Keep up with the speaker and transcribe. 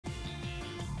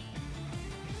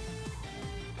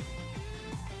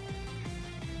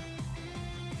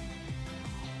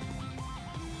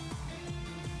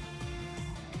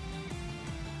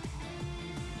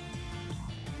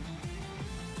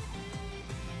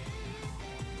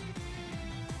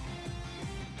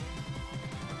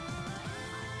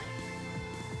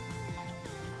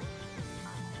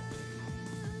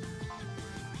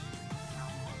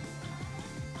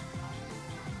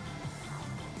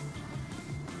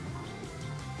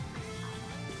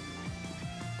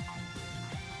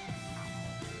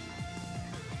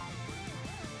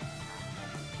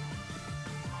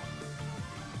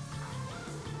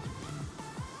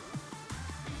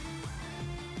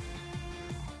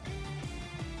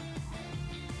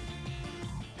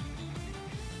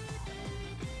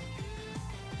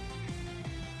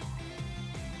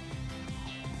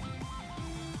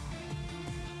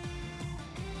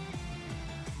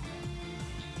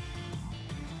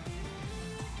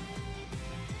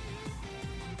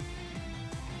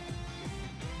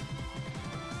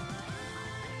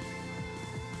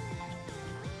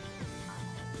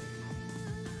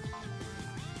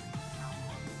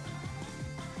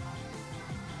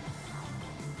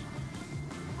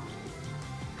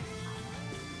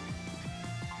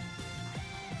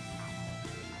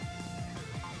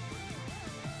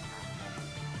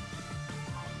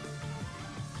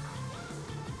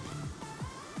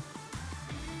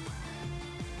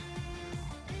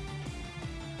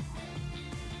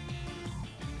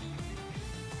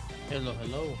Hello,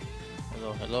 hello.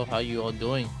 Hello, hello. How you all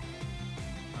doing?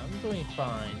 I'm doing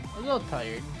fine. A little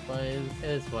tired, but it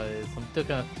is what it is. I'm still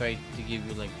gonna try to give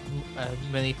you like as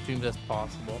many streams as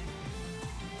possible.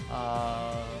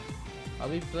 Uh, I'll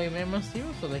be playing Megaman Zero,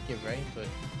 so like get right into it.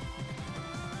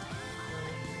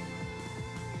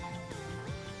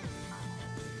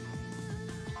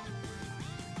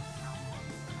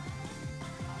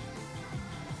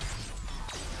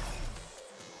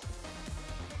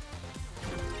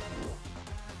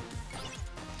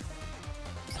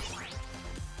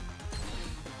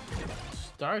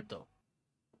 Start though.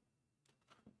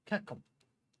 Capcom.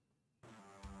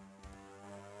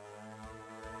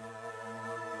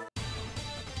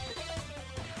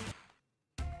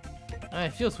 It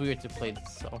feels weird to play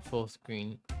this on full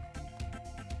screen.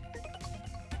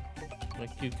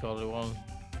 Like you color one.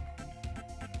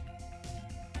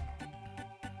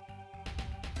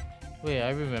 Wait,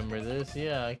 I remember this.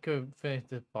 Yeah, I could finish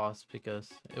the boss because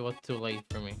it was too late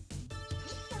for me.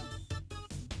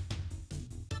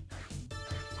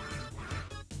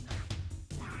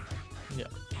 Yeah.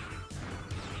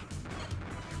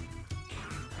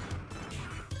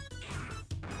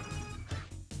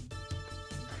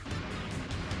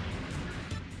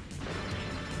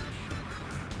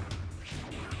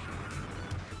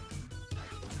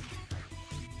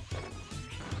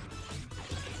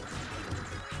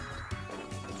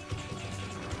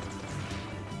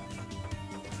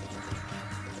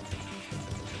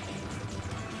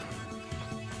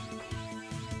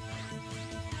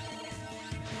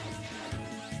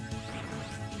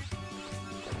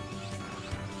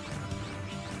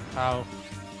 How?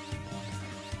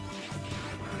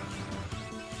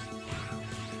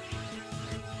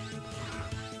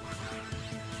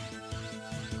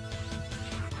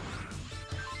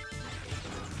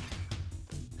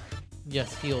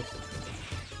 Yes, heals.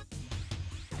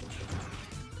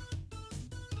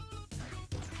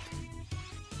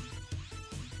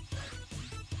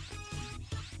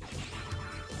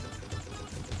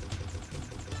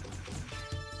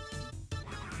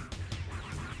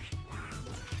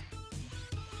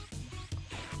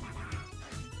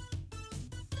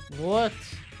 What?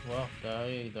 Well, there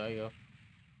you go.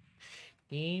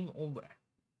 Game over.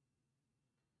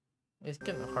 It's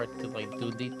kind of hard to like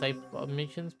do these type of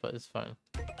missions, but it's fine.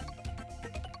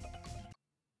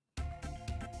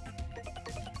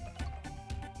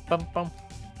 Bum bum.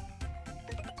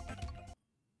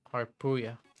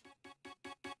 Harpuia.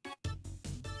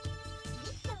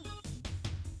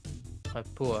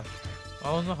 Harpua. I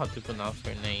don't know how to pronounce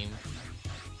her name.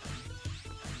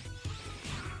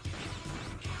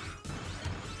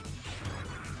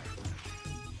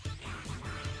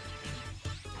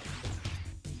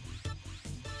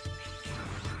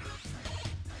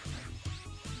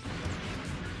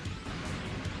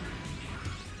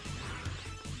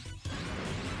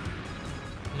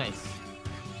 Nice.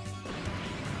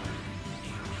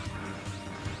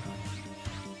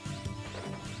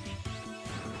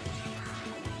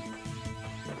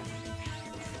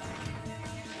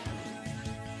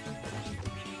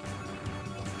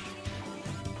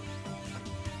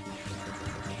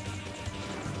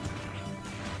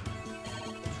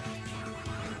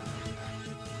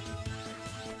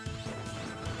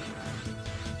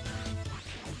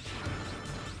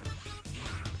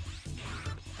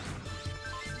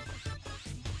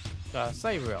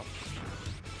 Cyber.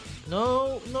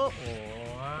 No, no.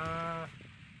 Oh,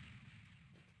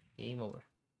 game over.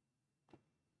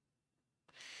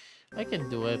 I can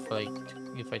do it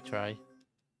if I try.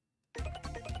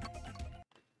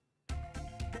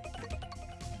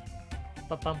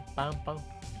 Pam pam pam pam.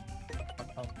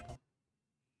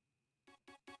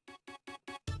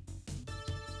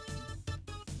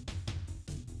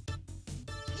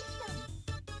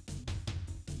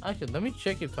 Actually, let me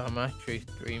check if I'm actually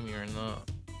streaming or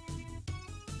not.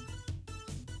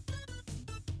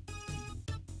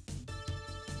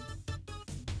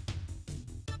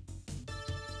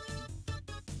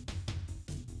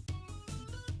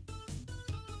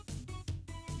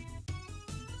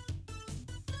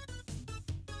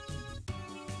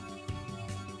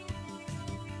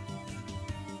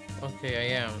 Okay,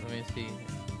 I am. Let me see. Is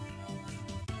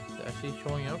it actually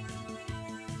showing up?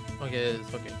 Okay, it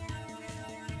is. Okay.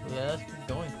 Let's keep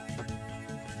going.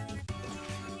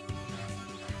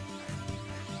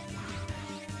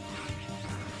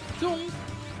 Zoom!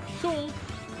 Zoom!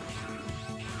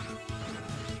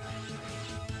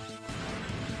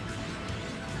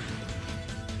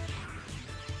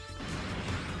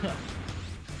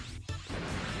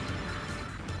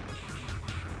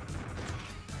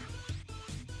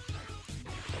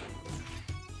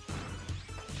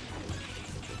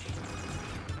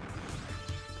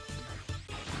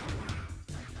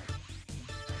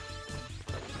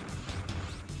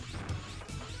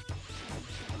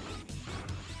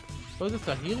 Oh, there's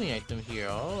a healing item here.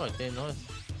 Oh, I didn't notice.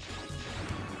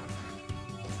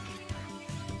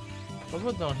 What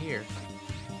about down here?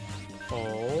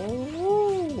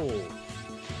 Oh.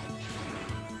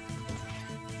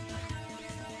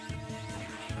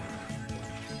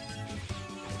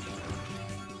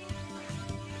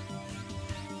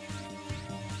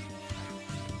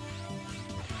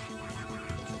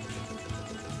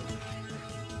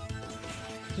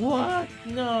 What?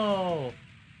 No.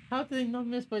 How did I not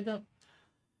miss by that?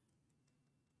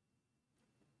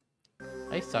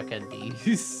 I suck at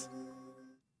these.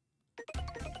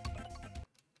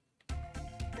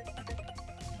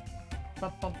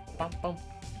 Bum, bum, bum, bum.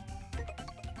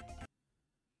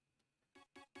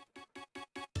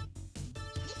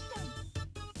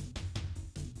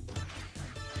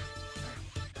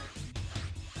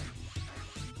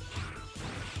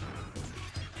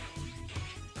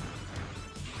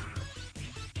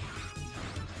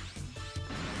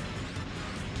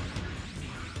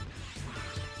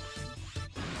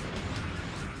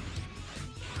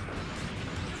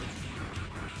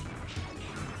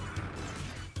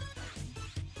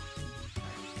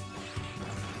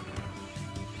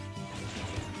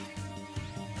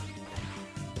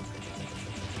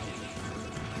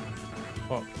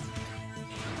 Oh.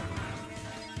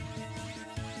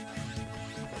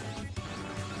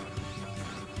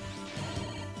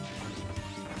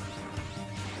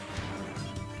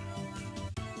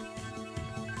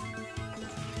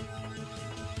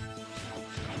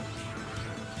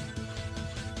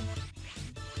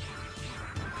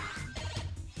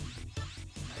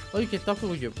 Oh, you can top it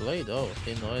with your blade. Oh,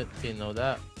 didn't know it. Didn't know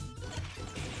that.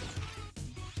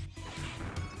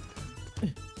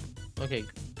 Okay,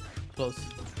 close.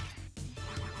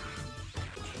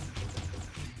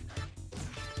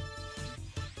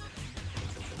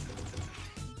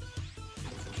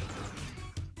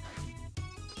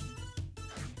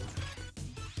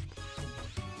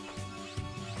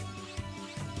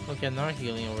 Okay, not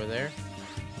healing over there.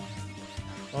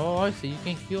 Oh, I see. You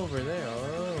can heal over there.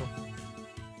 Oh.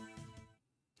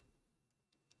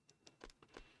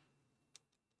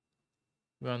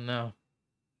 Run now.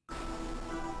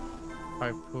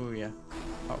 Harpuia.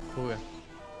 Harpuia.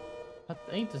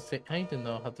 I need to say. I need to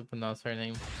know how to pronounce her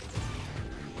name.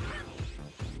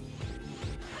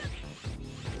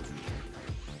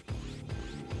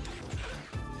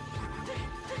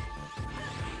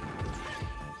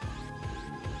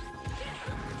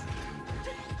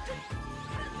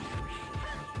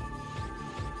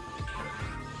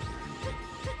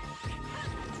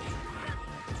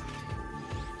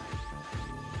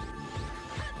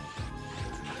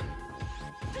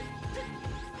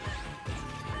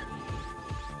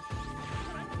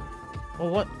 Oh,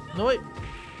 what? No, wait.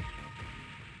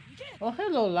 Oh,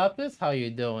 hello, Lapis. How you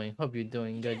doing? Hope you're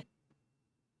doing good.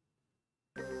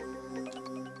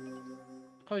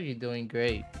 How you doing?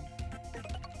 Great.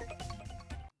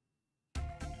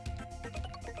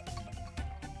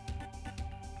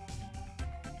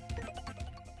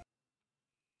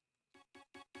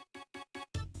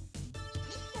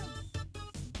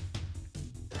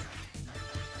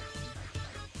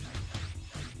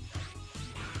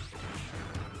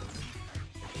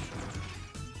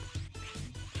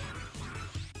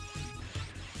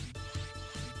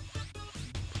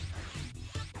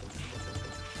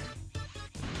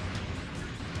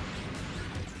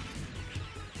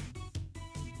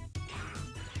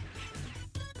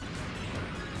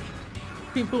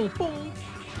 Boom, boom, boom.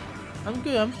 I'm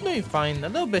good. I'm doing fine. A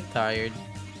little bit tired,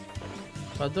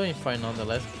 but doing fine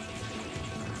nonetheless.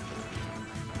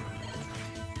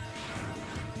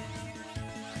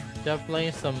 Just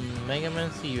playing some Megaman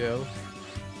Zero.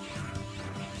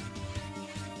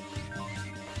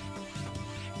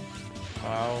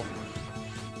 Wow.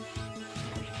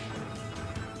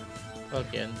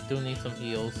 Okay, I do need some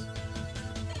heals.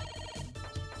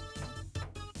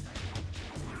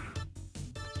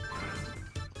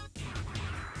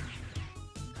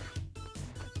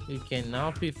 You can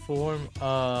now perform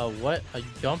what? A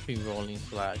jumping rolling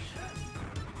slash.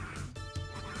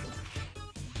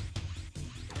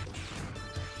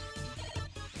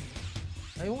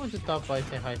 I want to stop by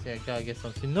saying hi, say I gotta get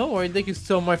something. No worry, thank you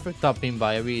so much for stopping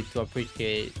by. I really do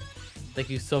appreciate it. Thank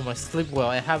you so much. Sleep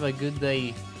well and have a good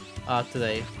day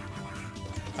today.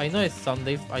 I know it's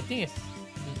Sunday. I think it's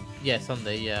yeah,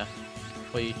 Sunday, yeah.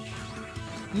 Wait.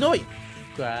 No,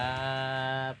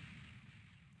 grab.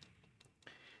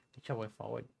 Each other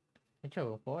forward. Each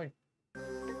other forward.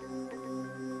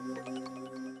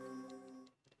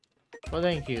 Well,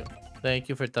 thank you. Thank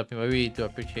you for tapping. I really do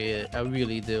appreciate it. I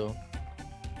really do.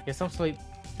 Get some sleep.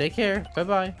 Take care. Bye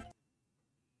bye.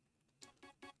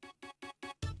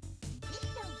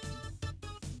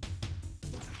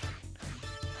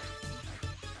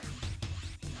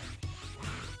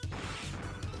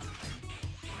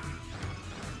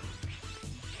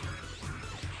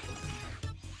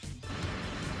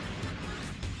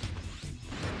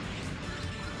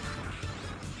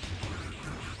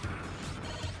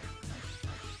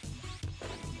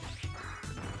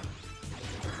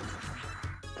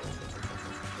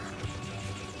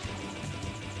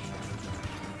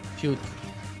 Shoot.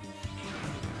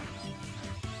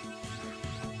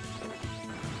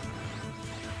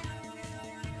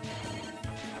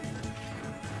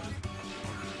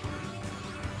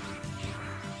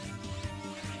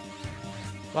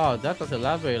 Wow, that doesn't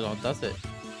last very long, does it?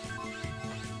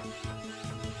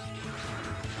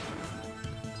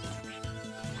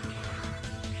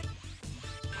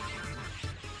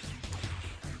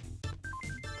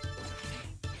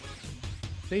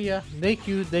 See ya. Thank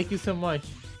you. Thank you so much.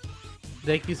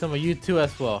 Thank you so much. You too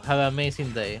as well. Have an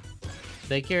amazing day.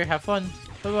 Take care. Have fun.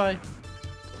 Bye-bye.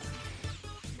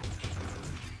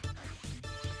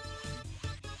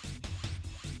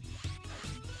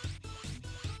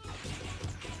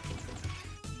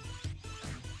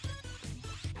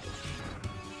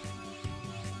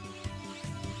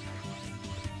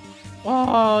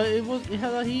 Oh, it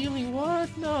had a healing.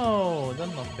 What? No,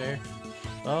 that's not fair.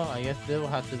 Well, I guess they will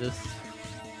have to just.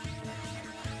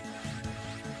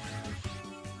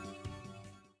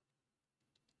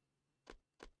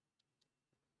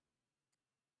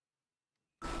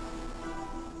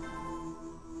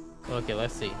 Okay,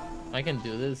 let's see. I can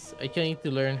do this. I can need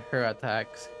to learn her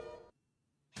attacks.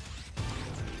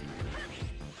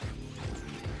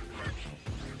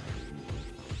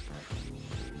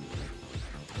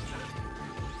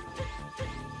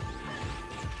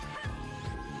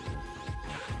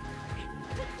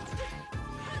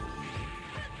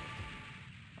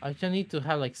 I just need to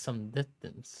have like some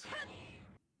distance.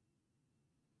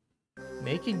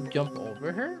 Make it jump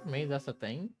over her? Maybe that's a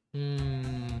thing.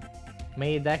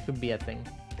 Maybe that could be a thing.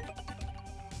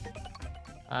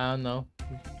 I don't know.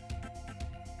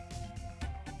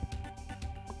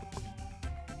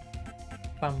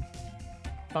 Pam.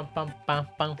 Pam pam pam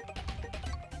pam.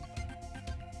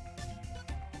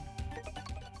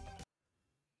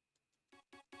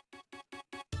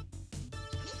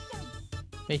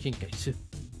 Meijin Kaisu.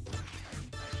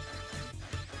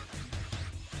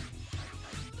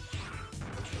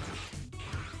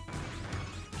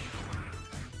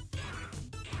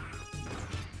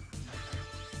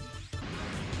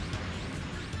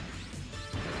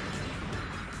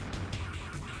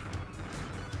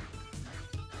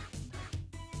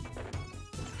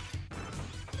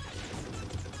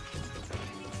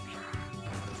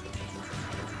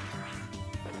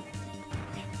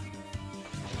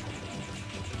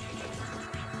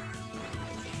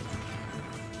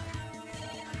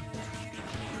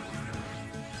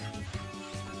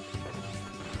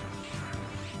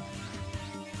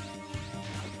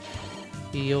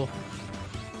 Heal.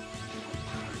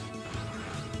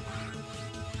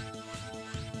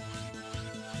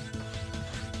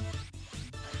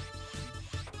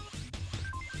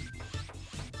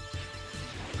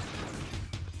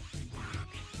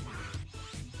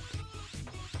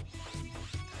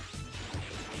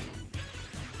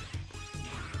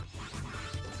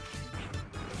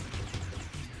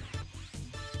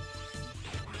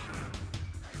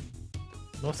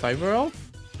 No cyber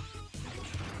elf?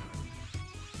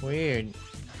 Weird.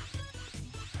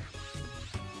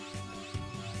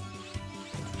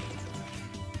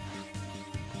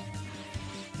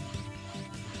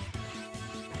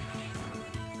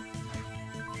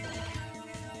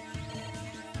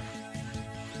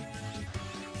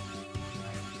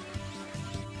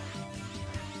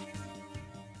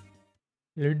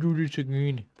 Let's do this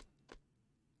again.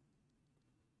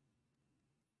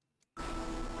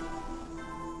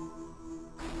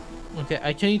 Okay,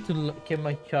 I just need to get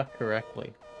my shot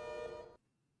correctly.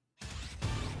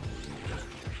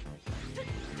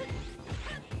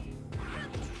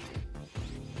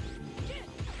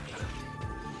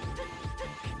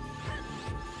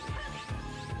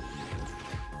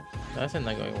 That's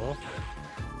not going well.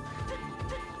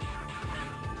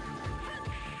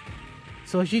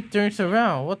 So she turns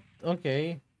around. What?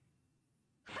 Okay.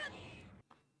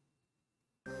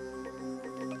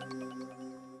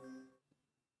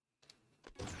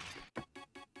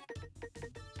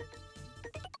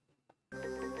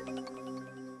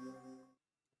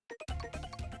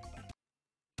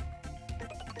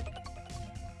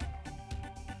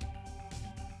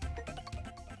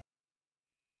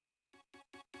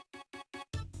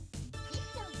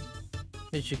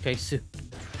 Ichikaisu.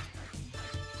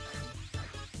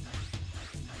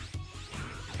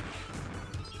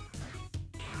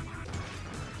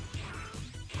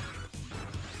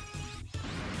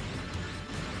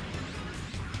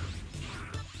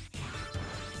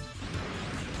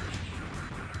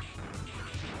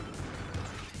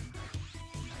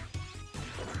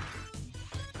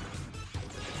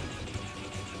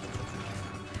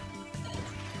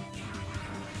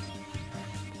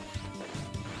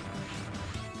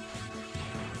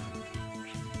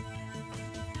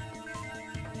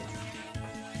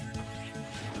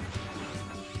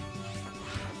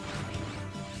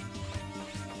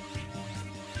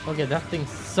 Okay, that thing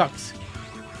sucks.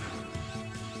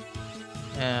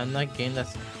 And again,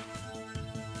 that's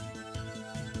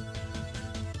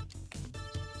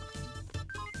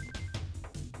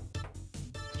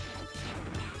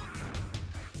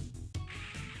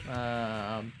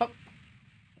pop.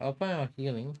 Alpine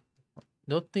healing.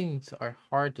 Those things are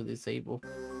hard to disable.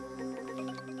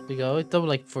 You go, it's double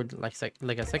like for like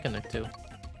a second or two.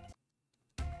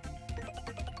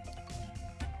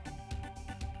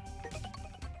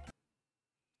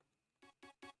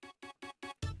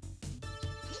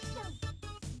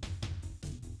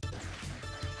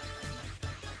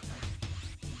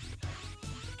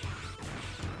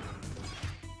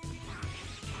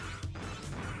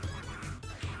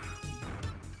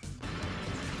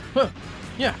 Huh.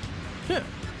 Yeah. Yeah.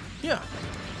 Yeah.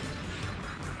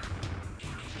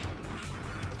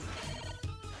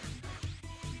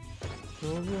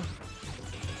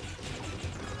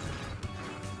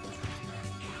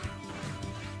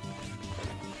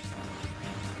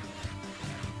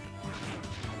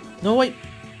 No wait.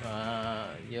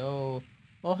 Yo.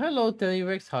 Oh, hello,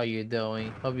 Telerex. How you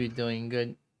doing? Hope you're doing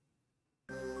good.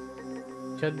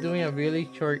 Just doing a really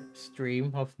short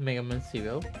stream of Megaman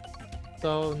Zero.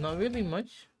 So not really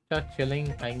much. Just chilling,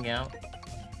 hanging out.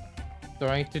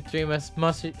 Trying to stream as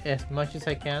much as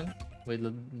I can with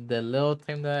the little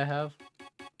time that I have.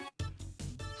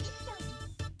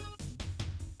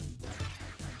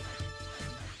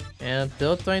 And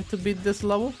still trying to beat this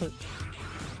level.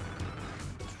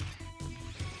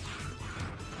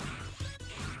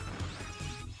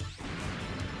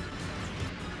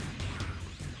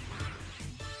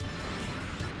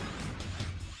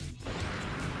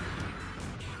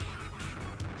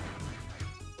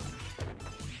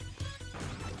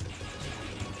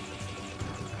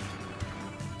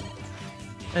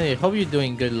 Anyway, hope you're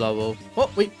doing good, level. Oh,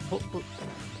 wait. Oh.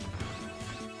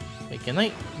 Wait, can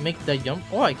I make that jump?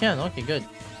 Oh, I can. Okay, good.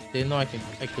 Didn't know I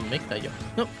could make that jump.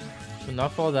 Nope. Do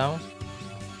not fall down.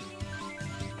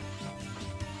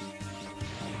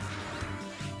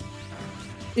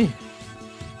 Eh.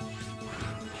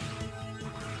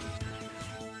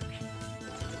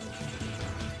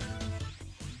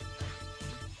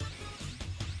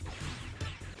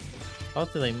 How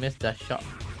did I miss that shot?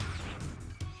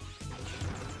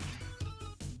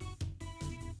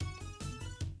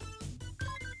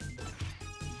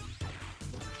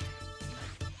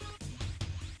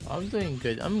 I'm doing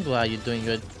good. I'm glad you're doing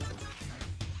good.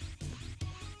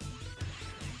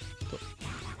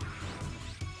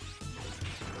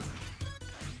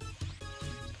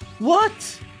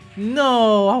 What?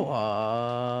 No.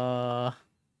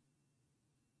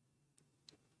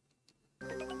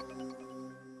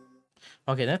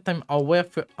 Okay, that time I'll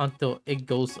wait until it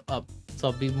goes up, so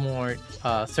I'll be more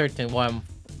certain what I'm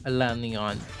landing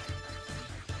on.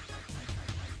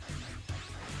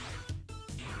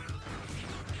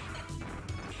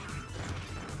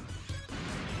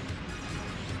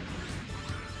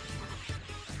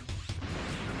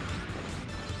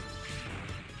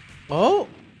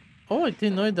 Oh, I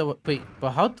didn't know that. Wait,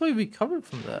 but how do I recover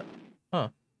from that? Huh?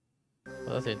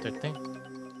 Well, that's interesting.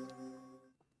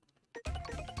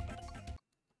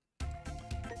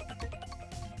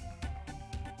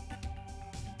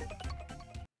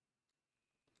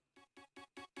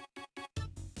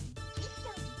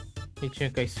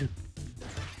 Ichikaisu.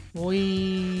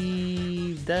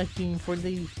 We dashing for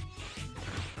the.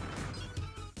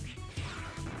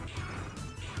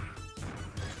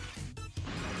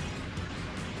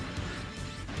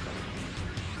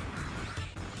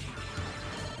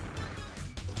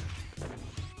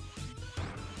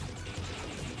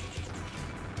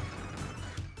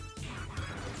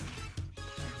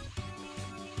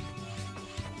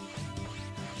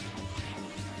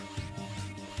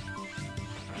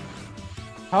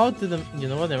 How did the? You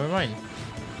know what? Never mind.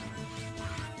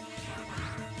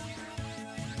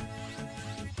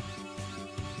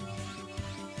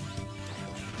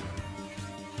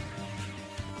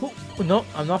 Oh, no,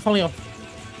 I'm not falling off.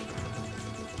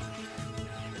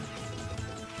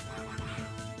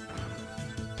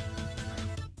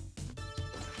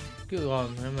 Good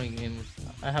on, oh my goodness.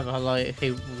 I have a lot. Hey,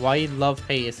 why love?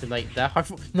 Hey, is it like that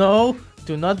hard? No,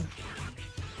 do not.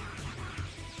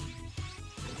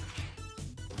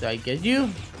 Did I get you?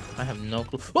 I have no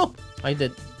clue. Oh, I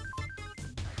did.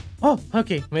 Oh,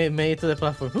 okay, made it to the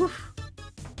platform. Oof.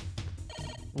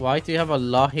 Why do you have a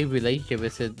love-hate relationship?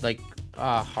 Is it like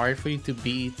hard for you to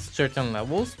beat certain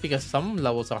levels? Because some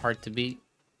levels are hard to beat.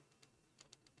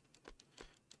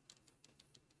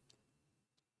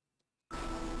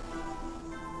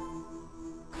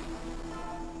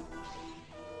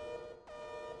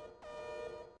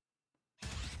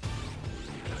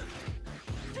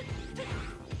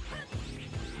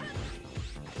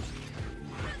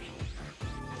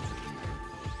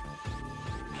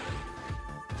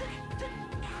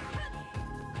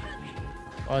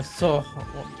 Oh, so...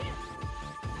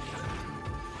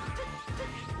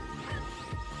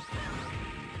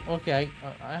 Okay,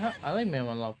 I like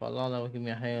Megaman level, but a lot of level give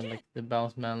me a higher, like the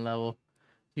bounce man level.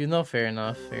 You know, fair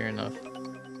enough, fair enough.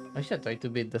 I should try to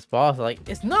beat this boss. Like,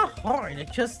 it's not hard. I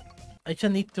just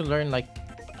need to learn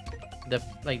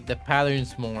the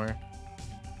patterns more.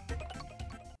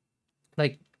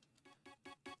 Like,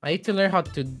 I need to learn how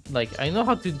to I know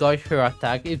how to dodge her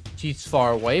attack if she's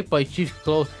far away, but if she's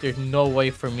close, there's no way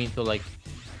for me to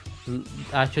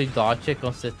actually dodge it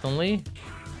consistently.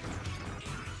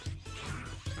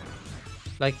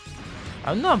 Like,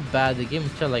 I'm not bad. The game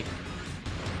is just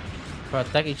for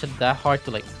attack, it's just that hard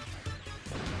to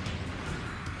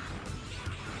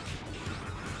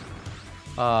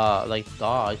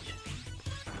dodge.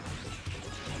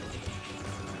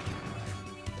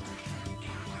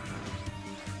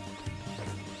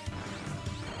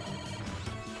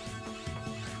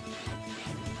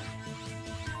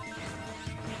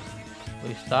 Will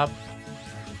you stop?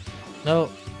 No.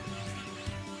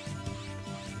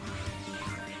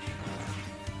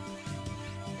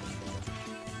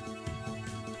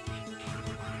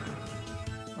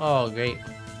 Oh, great.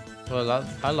 Well,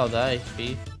 I love that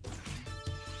HP.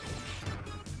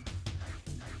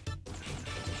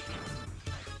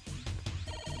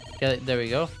 Get it, there we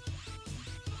go.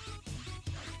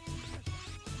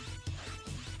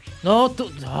 No,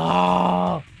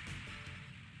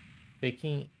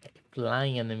 freaking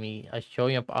flying enemy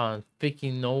showing up on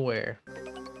freaking nowhere.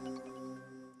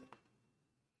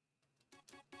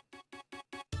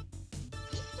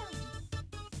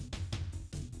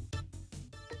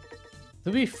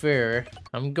 To be fair,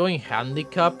 I'm going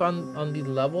handicap on these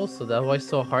levels, so that's why it's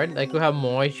so hard. I could have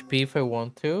more HP if I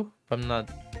want to, but I'm not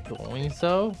doing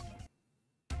so.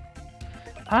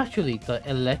 Actually, the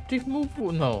electric move?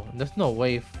 No, there's no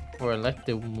way for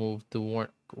electric move to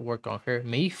work on her.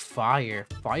 Maybe fire.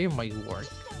 Fire might work.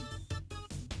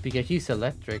 Because she's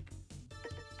electric.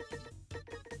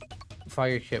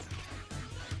 Fire ship.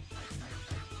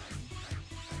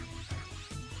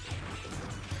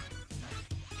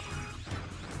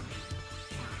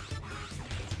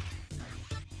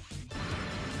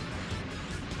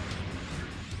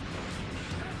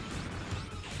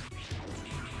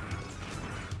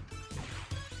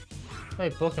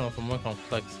 Like Pokemon for more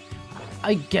complex.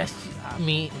 I guess. I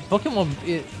mean, Pokemon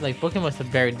is a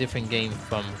very different game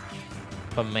from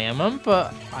Megaman,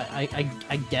 but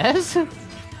I guess.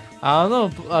 I don't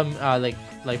know.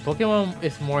 Like Pokemon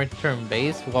is more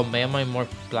turn-based, while Megaman more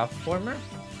platformer.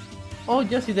 Oh,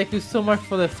 Jesse, thank you so much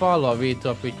for the follow. I really do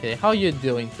appreciate it. How you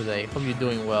doing today? Hope you're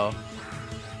doing well.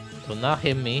 Do not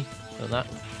hit me. Do not.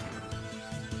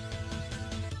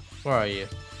 Where are you?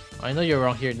 I know you're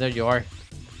around here. There you are.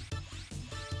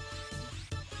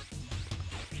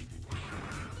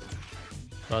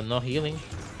 Well, no healing.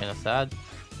 Kinda sad.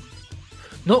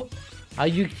 No! Are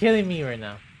you kidding me right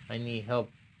now? I need help.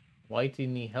 Why do you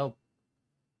need help?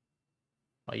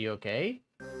 Are you okay?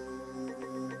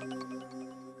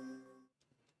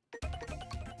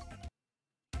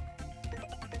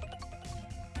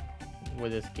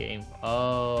 With this game.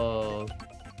 Oh.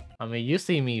 I mean, you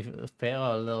see me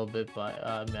fail a little bit, but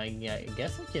yeah, I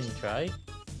guess I can try.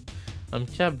 I'm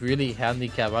just really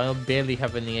handicapped. I barely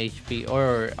have any HP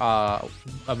or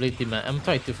ability man. I'm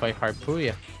trying to fight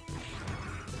Harpuia.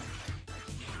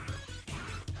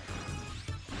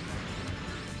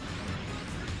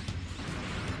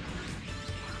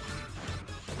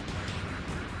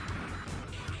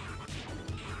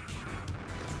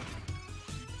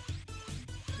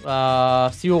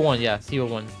 CO1, yeah,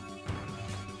 CO1.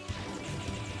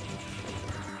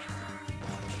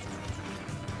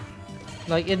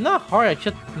 Like, it's not hard. I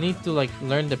just need to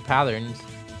learn the patterns,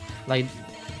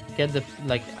 get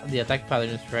the attack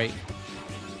patterns right.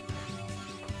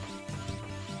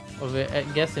 I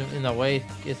guess in a way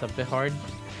it's a bit hard.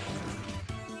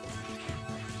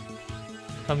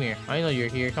 Come here. I know you're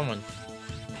here. Come on.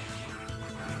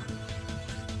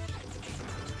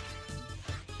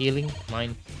 Healing,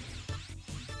 mine.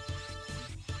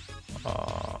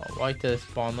 Why did it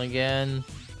spawn again?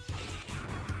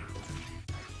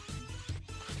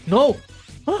 No!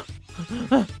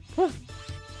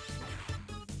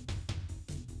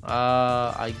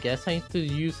 I guess I need to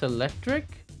use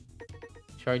electric.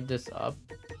 Charge this up.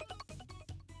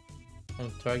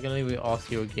 I'm struggling with all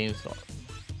zero games.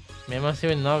 Megaman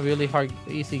Zero not really hard,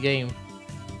 easy game.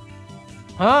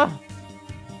 Huh?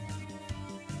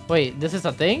 Wait, this is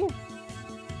a thing?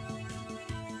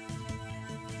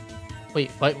 Wait,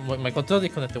 my controller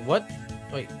disconnected. What?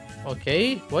 Wait,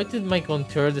 okay. Why did my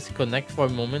controller disconnect for a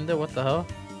moment there? What the hell?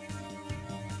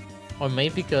 Or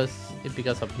maybe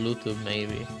because of Bluetooth,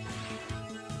 maybe.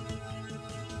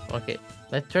 Okay,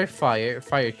 let's try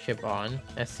fire chip on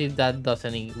and see if that does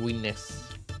any weakness.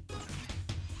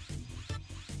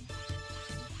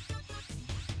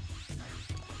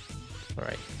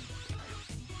 Alright.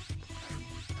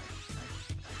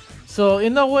 So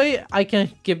in a way, I can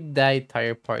skip that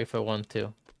entire part if I want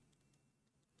to.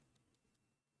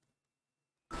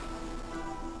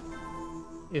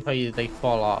 If I like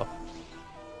fall off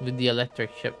with the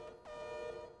electric chip.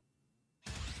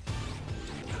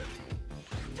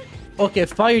 Okay,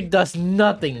 fire does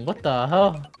nothing. What the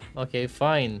hell? Okay,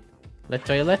 fine. Let's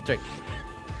try electric.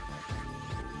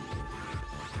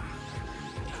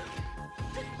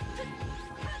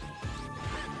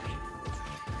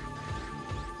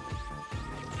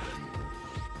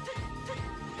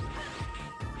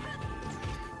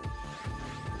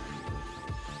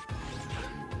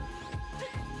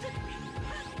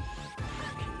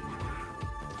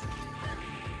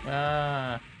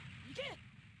 Ah.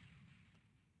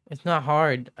 It's not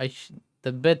hard.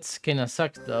 The bits kinda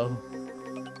sucks though.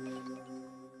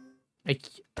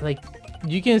 Like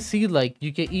you can see like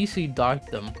you can easily dodge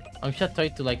them. I'm just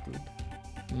trying to like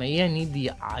may I need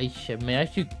the eye chip. May I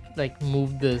should like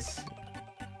move this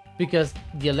because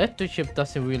the electric chip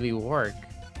doesn't really work.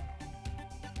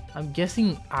 I'm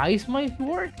guessing eyes might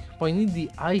work, but I need the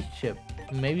eye chip.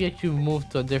 Maybe I should move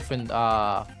to a different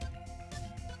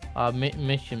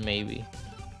mission maybe.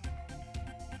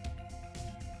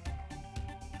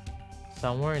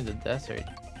 Somewhere in the desert.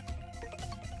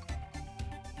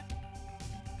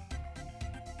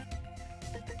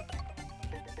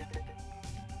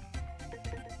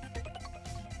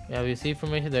 Yeah, we see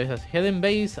information. There's a hidden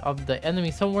base of the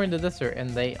enemy somewhere in the desert, and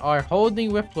they are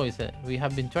holding Reploids. We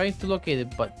have been trying to locate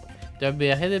it, but there'll be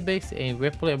a hidden base, and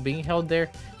Reploid are being held there.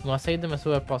 We must save them as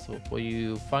soon as possible. Will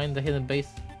you find the hidden base?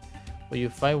 Will you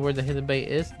find where the hidden base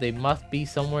is? They must be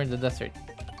somewhere in the desert.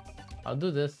 I'll do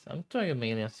this. I'm trying to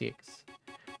mainly on CX.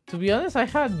 To be honest, I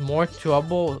had more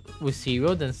trouble with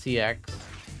Zero than CX.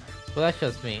 But that's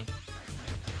just me.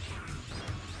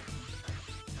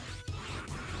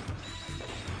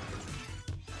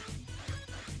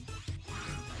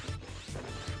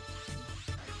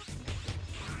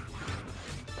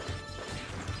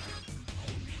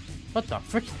 What the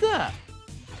frick is that?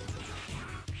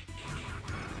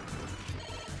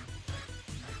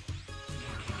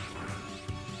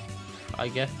 I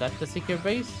guess that's the secret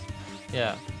base?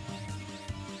 Yeah.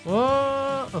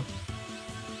 Whoa!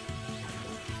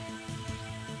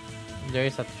 There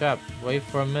is a trap. Wait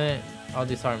for a minute. I'll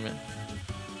disarm it.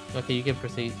 Okay, you can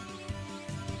proceed.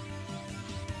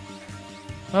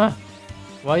 Huh?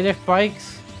 Why there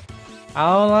spikes?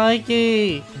 I don't like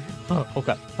it! Oh,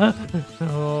 okay.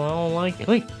 Oh, I don't like it.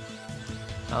 Wait!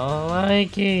 I don't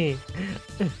like it!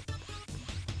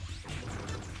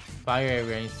 Fire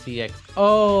area in CX.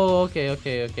 Oh,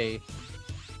 okay.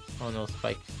 Oh no,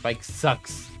 Spike. Spike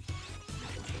sucks.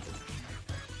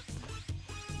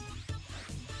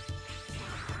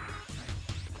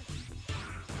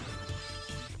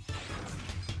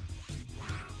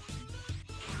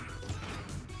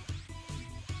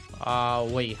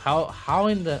 Wait, how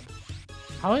in the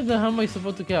hell am I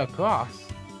supposed to get across?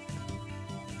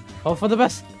 Oh, for the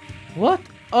best. What?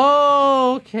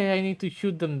 Oh, okay, I need to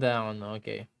shoot them down.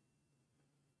 Okay.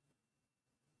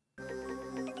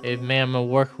 It may have a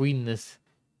work weakness.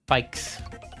 Spikes.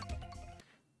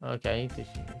 Okay, I need to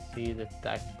see the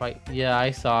stack spike. Yeah,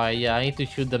 I saw it. Yeah, I need to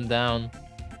shoot them down.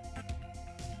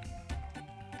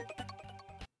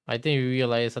 I didn't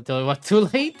realize until it was too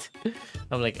late.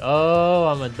 I'm like, oh,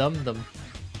 I'm a dum-dum.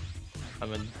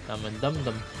 I'm a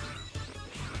dum-dum.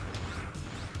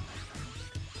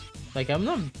 Like, I'm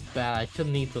not bad. I should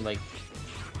need to like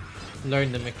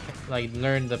learn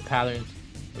the patterns.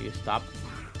 Will you stop?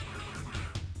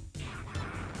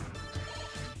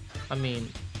 I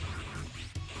mean,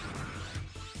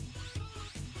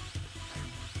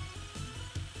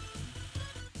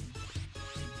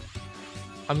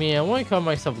 I won't call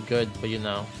myself good, but you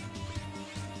know.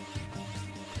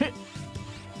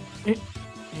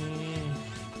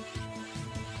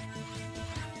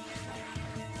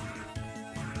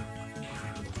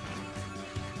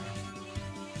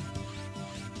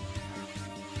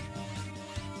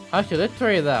 Actually, let's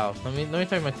try it out. Let me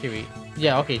try my theory.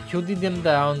 Yeah, okay, shooting them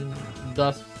down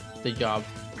does the job.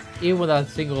 Even without a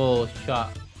single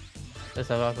shot. Let's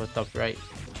have a top right.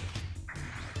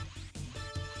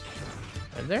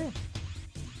 Right there?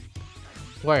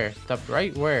 Where? Top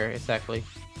right? Where exactly?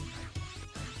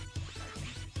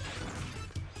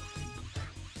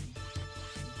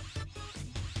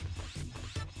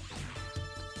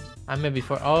 I meant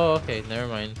before. Oh, okay, never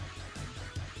mind.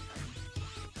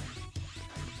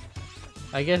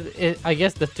 I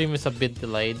guess the stream is a bit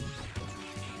delayed.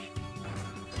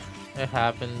 It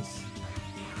happens.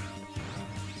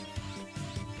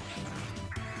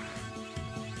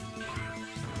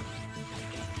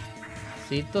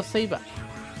 Sito Seiba.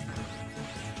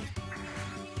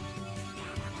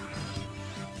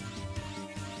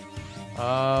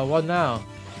 What now?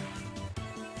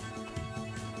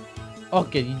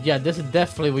 Okay, yeah, this is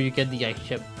definitely where you get the ice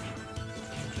chip.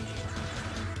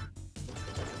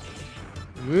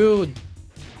 Rude.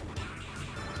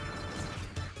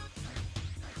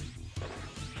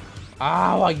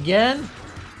 Ow, again?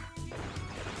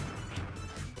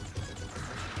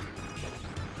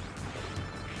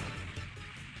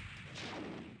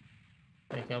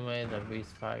 I come in the breeze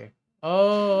fire.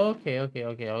 Oh, okay.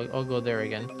 I'll go there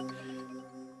again.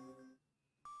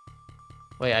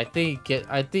 Wait, I think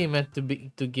it meant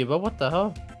to give up. What the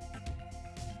hell?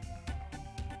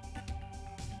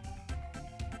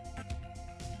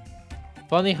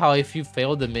 Funny how if you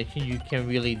fail the mission, you can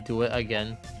really do it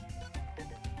again.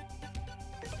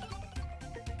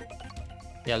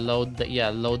 Yeah, load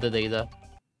the data.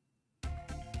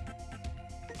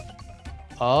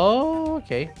 Oh,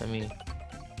 okay.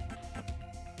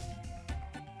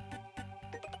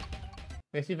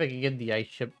 Let's see if I can get the ice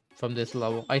chip from this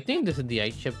level. I think this is the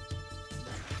ice chip.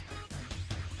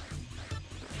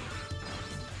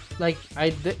 Like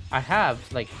I have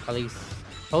like at least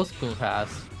Hoskun has.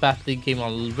 Battle came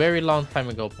a very long time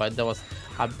ago, but that was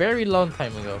a very long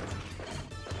time ago.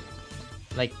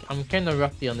 Like I'm kind of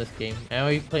rusty on this game. I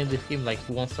only play this game like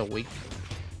once a week.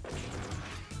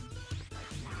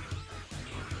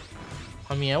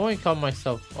 I mean, I wouldn't call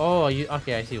myself. Oh,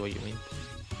 okay? I see what you mean.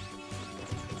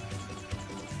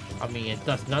 I mean, it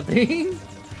does nothing.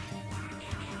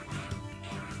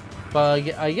 But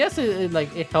I guess it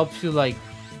like it helps you like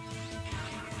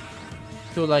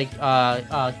to like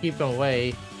keep them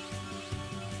away.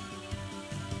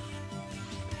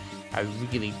 I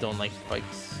really don't like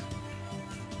spikes.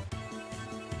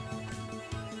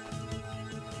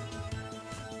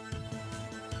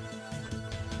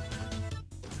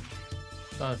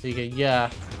 So you can, yeah.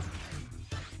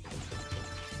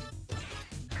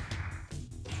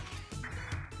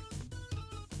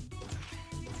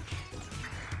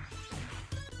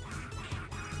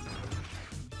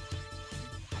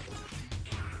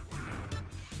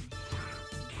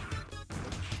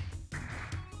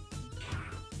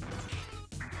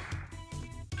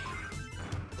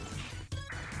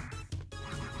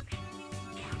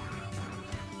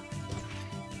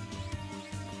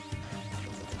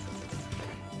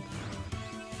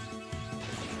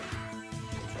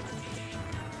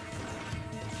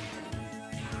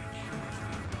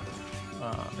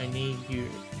 I need your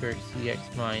CX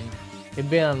mine. It's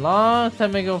been a long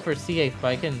time ago for CX, but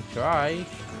I can try.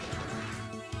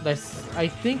 I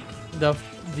think the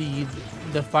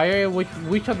fire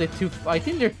which are the two? I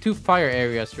think there are two fire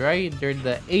areas, right? They're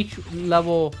the H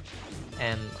level,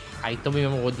 and I don't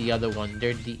remember what the other one.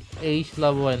 They're the H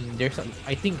level, and there's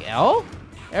I think L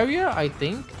area. I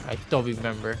think I don't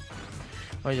remember.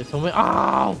 I just told me.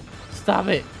 Ow! Stop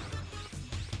it!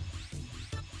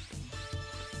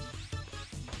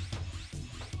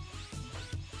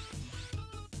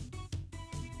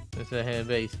 This is a heavy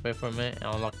base. Wait for a minute and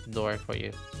I'll unlock the door for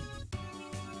you.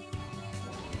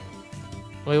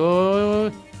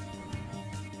 Wait.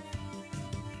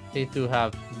 They do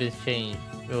have this change.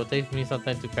 It will take me some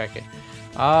time to crack it.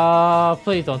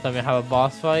 Please don't tell me I have a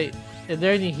boss fight. Is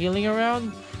there any healing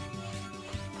around?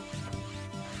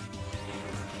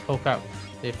 Oh crap.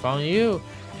 They found you.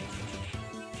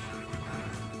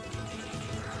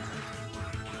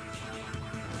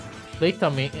 Please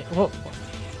tell me. Whoa.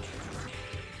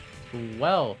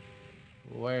 Well,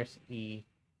 where's E?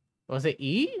 Was it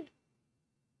E?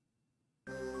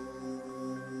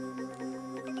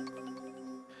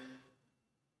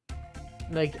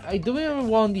 Like, I do remember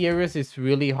one of the areas is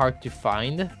really hard to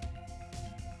find.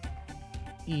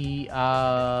 E, been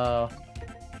a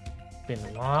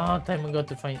long time ago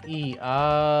to find E.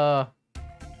 I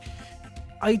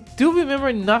do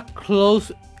remember not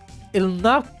close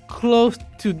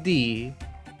to D.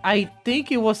 I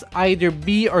think it was either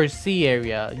B or C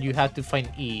area. You have to find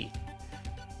E.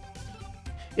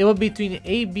 It was between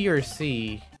A, B, or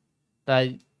C.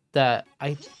 I'm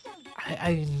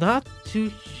not too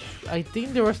sure. I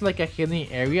think there was like a hidden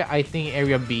area. I think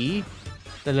area B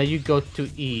that let you go to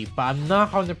E, but I'm not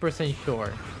 100%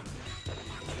 sure.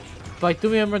 But I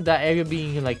do remember that area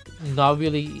being like not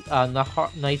really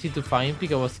not easy to find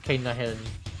because it was kinda hidden.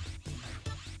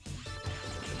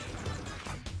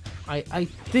 I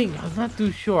think, I'm not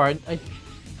too sure.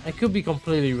 I could be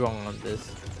completely wrong on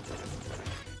this.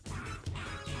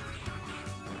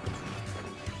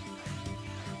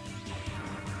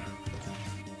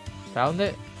 Found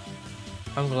it?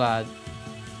 I'm glad.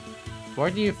 Where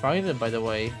do you find it, by the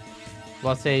way?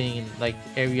 Was it in, like,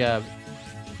 area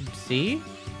C?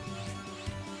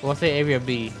 Was it area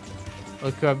B?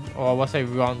 Or was I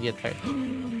wrong yet?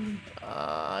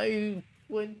 I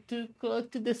went too close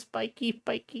to the spiky.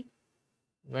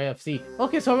 Right, C.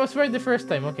 Okay, so I was right the first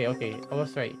time. Okay. I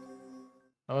was right.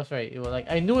 It was like,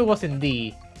 I knew it was in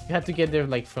D. You had to get there,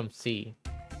 like, from C.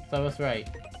 So I was right.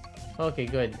 Okay,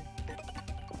 good.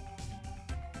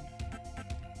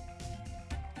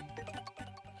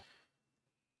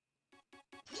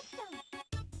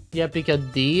 Yeah, because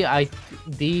D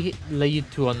led you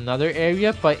to another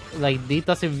area, but like D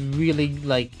doesn't really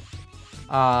like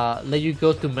let you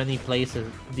go to many places.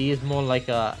 D is more like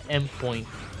a endpoint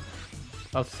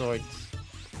of sorts.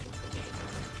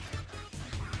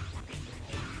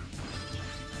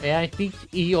 And I think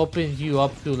E opens you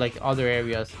up to like other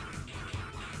areas.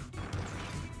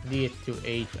 D is to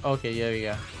H. Okay, there we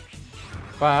go.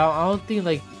 But I don't think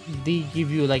like D give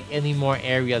you like any more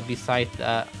areas besides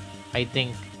that. I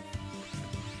think.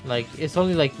 Like, it's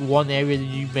only like one area that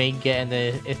you may get and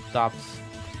then it stops.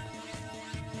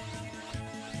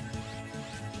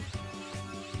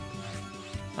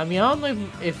 I mean, I don't know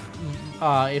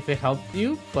if it helped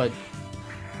you, but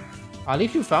at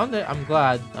least you found it. I'm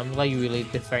glad. I'm glad you really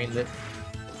did find it.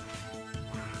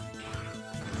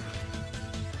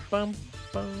 Bum,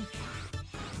 bum.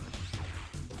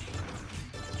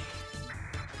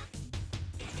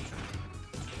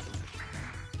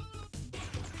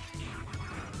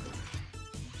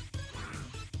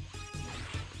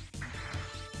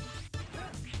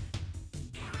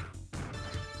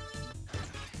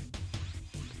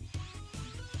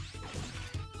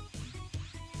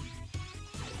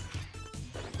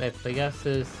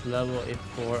 Pegasus level is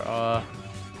for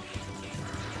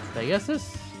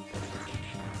Pegasus?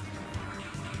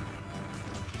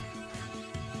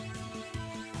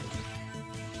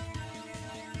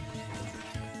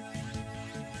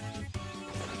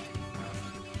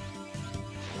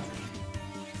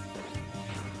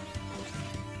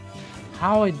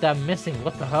 How is that missing?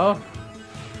 What the hell?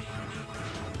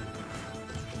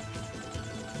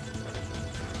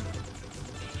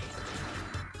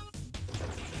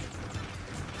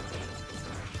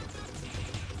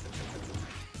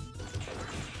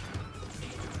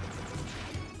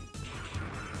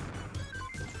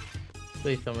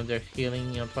 Please tell me there's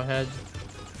healing up ahead.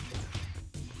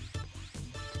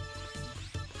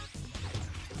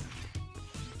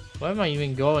 Where am I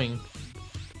even going?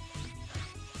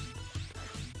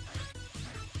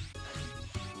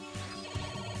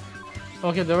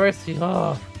 Okay, the rest.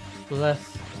 Oh,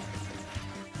 bless.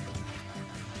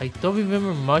 I don't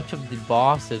remember much of the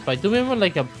bosses, but I do remember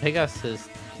like a Pegasus.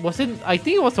 Was it? I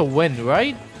think it was a wind,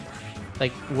 right?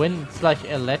 Like wind slash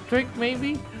electric,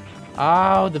 maybe?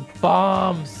 Ow, the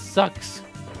bomb sucks.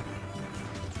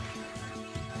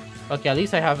 Okay, at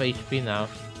least I have HP now.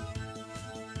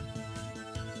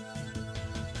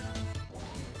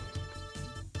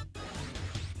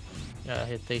 Yeah,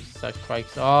 hit they suck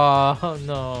spikes. Oh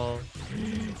no.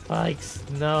 Spikes,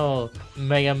 no.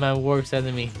 Megaman worst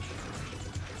enemy.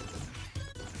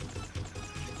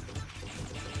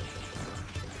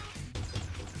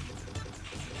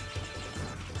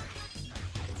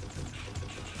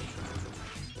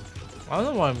 I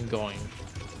don't know where I'm going.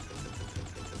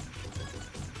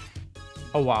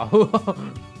 Oh wow.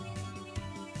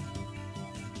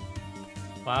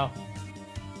 Wow.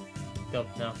 Dope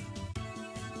now.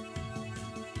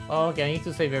 Oh, okay, I need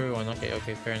to save everyone.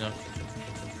 Okay, fair enough.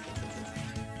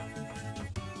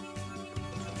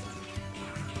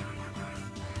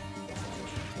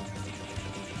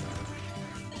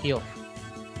 Heal.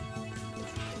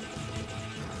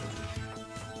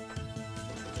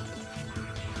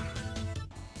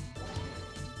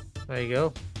 There you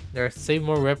go. There's 7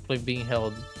 more replay being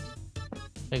held.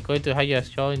 I'm going to hide you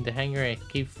as shell in the hangar and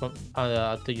keep from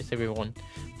until you save everyone.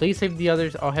 Please save the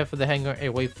others. I'll head for the hangar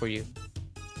and wait for you.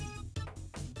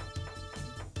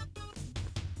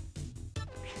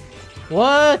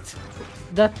 What?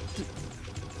 That.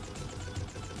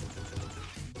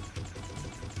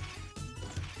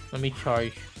 Let me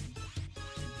charge.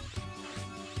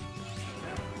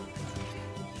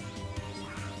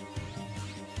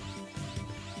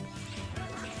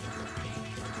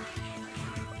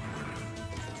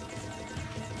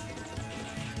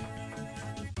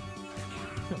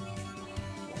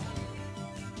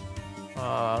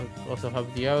 Also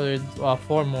have the other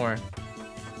 4 more.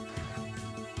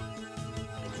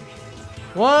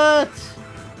 What?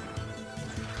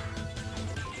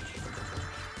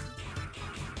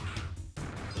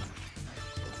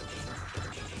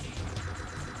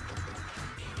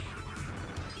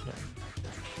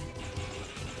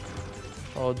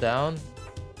 Hold down.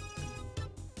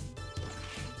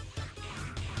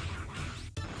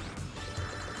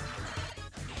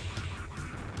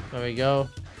 There we go.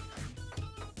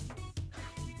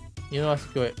 You know what?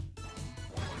 Screw it.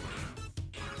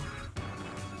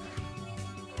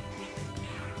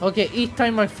 Okay, each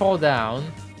time I fall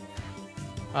down,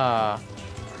 will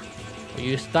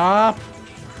you stop?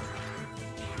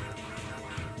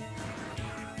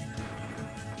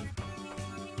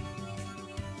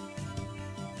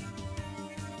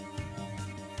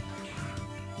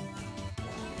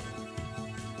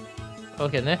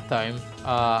 Okay, next time,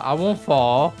 I won't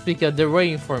fall because they're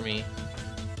waiting for me.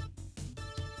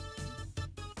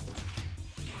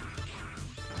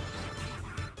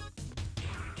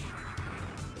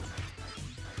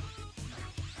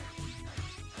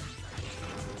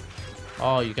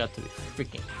 Oh, you got to be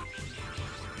freaking.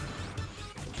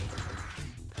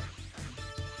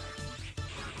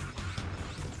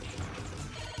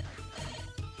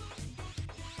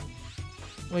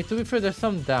 Wait, to be fair, there's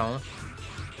some down.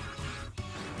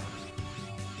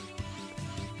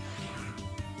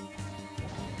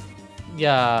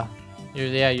 Yeah,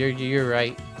 you're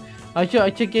right. I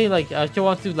should get like I should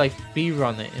want to like speed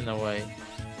run it in a way.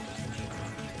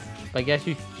 But I guess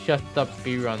you shut up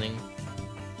speed running.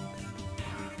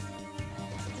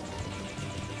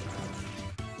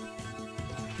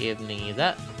 Give me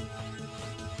that.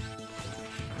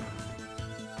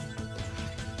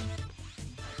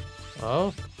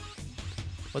 Oh,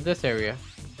 what's this area?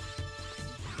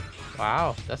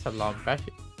 Wow, that's a long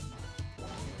passage.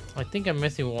 I think I'm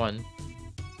missing one.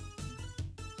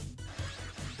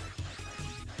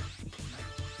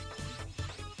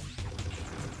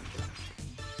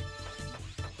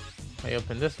 I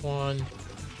open this one.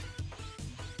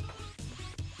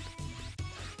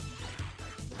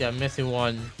 Yeah, I'm missing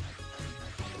one.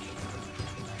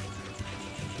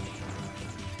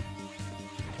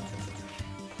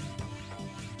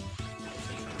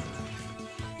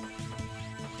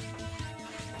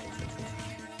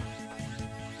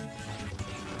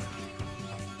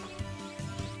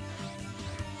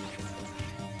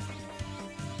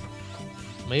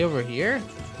 Am I over here?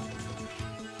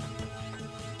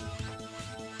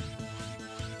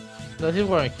 This is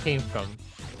where I came from.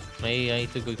 Maybe I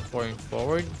need to go exploring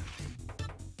forward.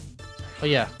 Oh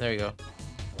yeah, there you go.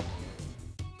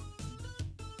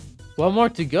 One more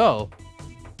to go.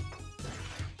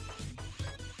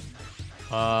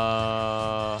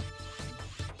 I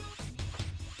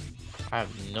have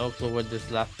no clue what this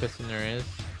last prisoner is.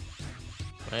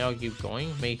 May I keep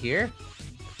going? May here?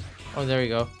 Oh, there we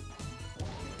go.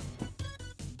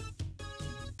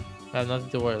 I have nothing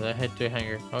to worry. I head to a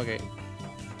hangar. Okay.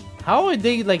 How would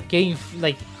they like gain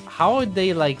how would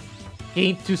they like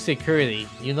gain to security?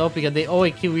 You know, because they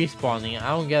always keep respawning. I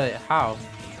don't get it. How?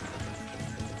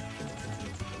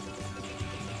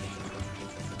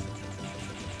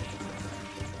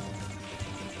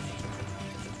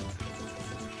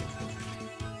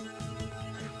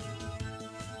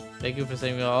 Thank you for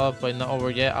saving me all up, but not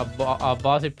over yet. Our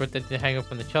boss is protecting the hangar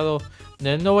from the shuttle.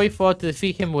 There's no way for us to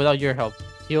defeat him without your help.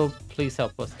 He'll please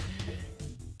help us.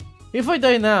 If I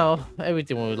die now,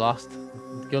 everything will be lost.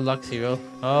 Good luck, Zero.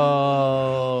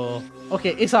 Oh,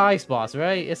 okay. It's an ice boss,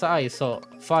 right? It's ice, so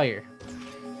fire.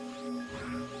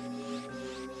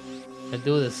 Let's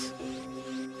do this.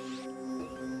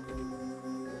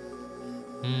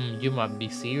 You might be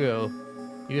Zero.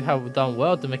 You have done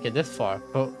well to make it this far,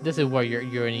 but this is where your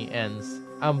journey ends.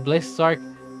 I'm Blizzark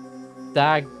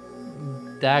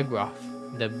Dagroth,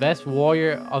 the best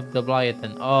warrior of the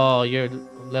Leviathan. Oh, you're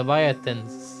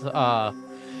Leviathan's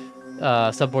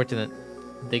subordinate,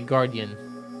 the Guardian.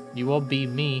 You won't beat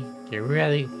me. Get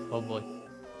ready. Oh boy.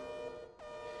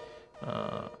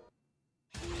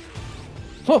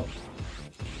 Oh!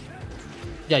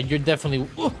 Yeah, you're definitely.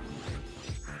 Whoa,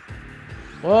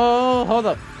 whoa, hold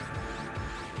up.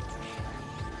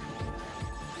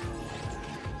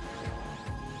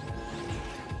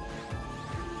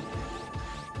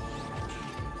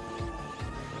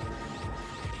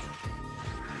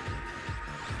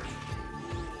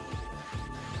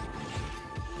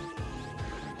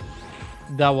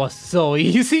 That was so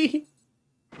easy.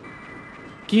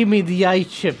 Give me the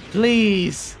ice chip,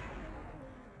 please.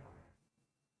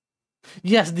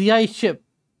 Yes, the ice chip.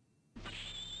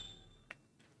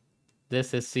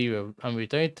 This is Zero. I'm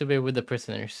returning to be with the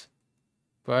prisoners.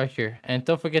 Roger. And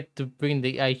don't forget to bring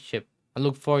the ice chip. I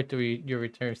look forward to your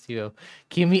return, Zero.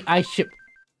 Give me ice chip.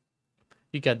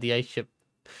 You got the ice chip.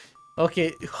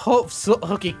 Okay, hope so.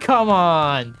 Okay, come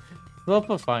on. Well,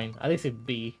 fine. At least it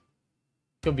B.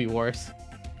 Could be worse.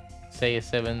 Say a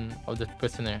 7 of the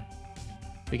prisoner.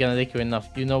 We cannot take you enough.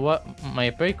 You know what? My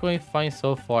break going fine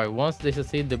so far. Once they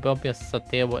succeed developing a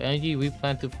sustainable energy, we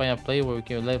plan to find a place where we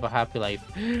can live a happy life.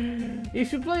 You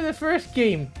should play the first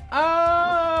game.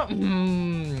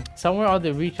 Somewhere out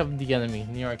the reach of the enemy,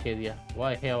 near Arcadia.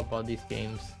 Why hell about these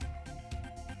games?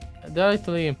 They're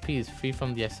literally in peace, free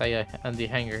from the Isaiah and the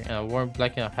hanger, and a warm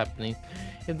blackout happening.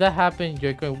 If that happens,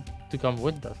 you're going to come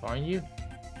with us, aren't you?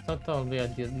 It's not totally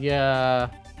ideal. Yeah,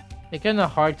 it's kinda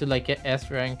hard to like get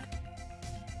S rank.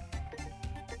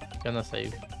 Gonna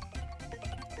save.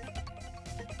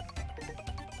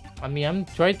 I mean, I'm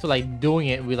trying to like doing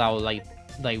it without like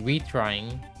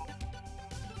retrying.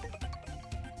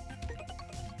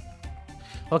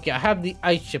 Okay, I have the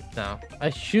ice chip now.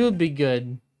 I should be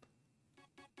good.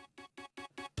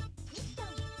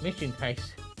 Mission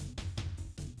heist.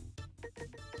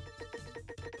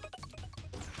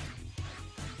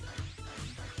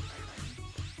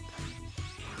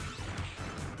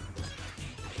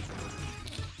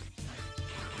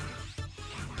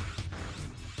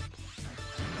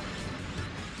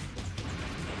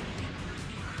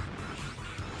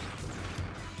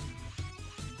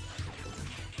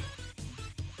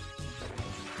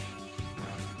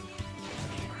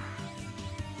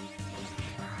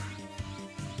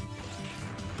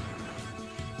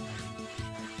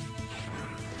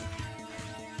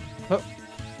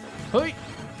 Hey!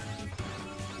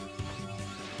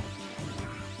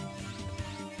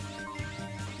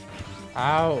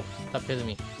 Ow! Stop hitting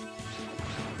me.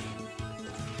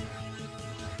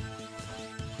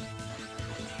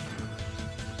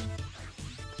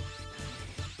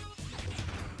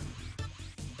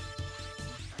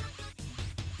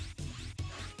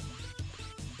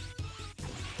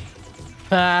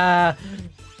 Ah!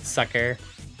 Sucker.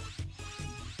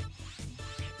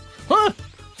 Huh!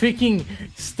 Freaking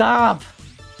stop!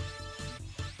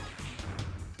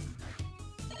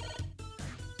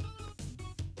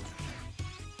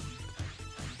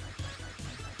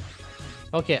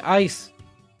 Okay, ice.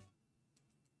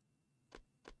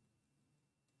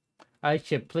 Ice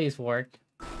chip, please work.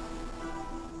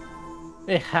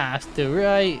 It has to,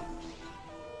 right?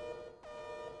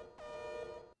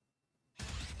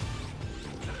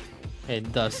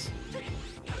 It does.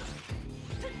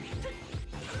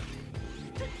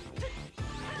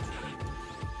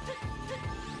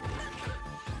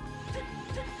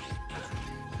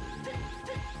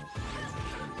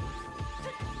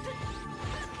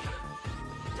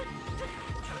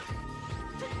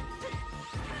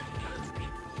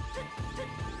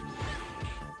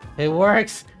 It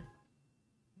works.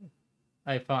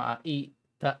 I found I eat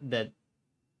that.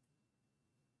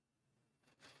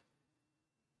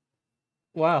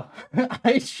 Wow,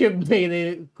 I should made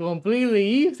it completely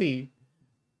easy.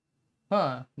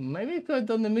 Huh? Maybe I could have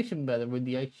done the mission better with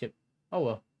the ice chip. Oh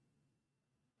well.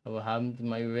 I will have them in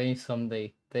my range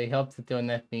someday. They helped to throw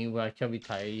at me where I can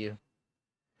retire you.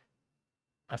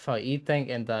 I fought E-Tank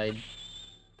and died.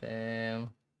 Damn.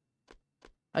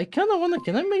 I kinda wanna,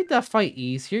 can I make that fight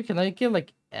easier? Can I get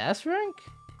like S rank?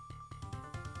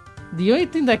 The only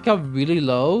thing that got really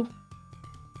low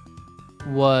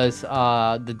was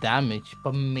the damage,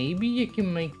 but maybe you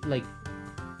can make like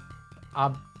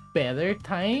a better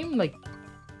time, like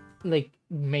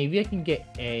maybe I can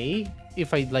get A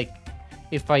if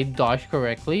I dodge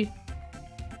correctly.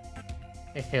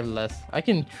 I hit less. I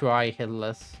can try hit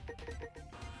less.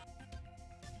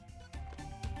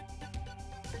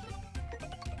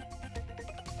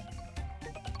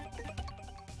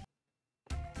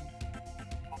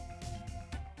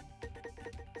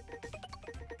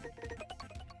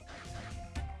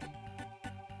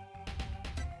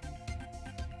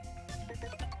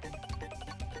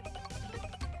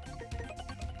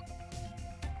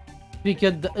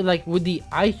 Because like with the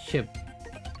ice chip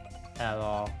at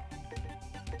all,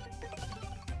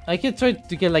 I can try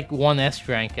to get like one S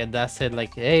rank and that's it.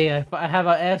 Like, hey, I have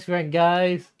an S rank,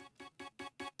 guys.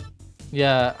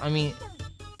 Yeah, I mean,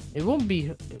 it won't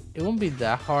be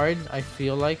that hard. I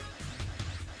feel like.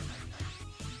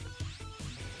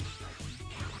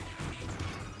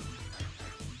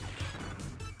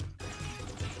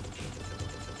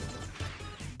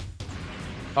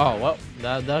 Oh well,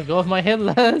 that goes my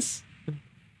headless.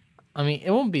 I mean,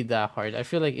 it won't be that hard. I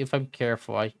feel like if I'm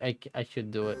careful, I should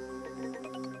do it.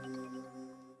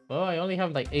 Well, I only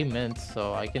have like 8 minutes,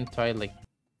 so I can try like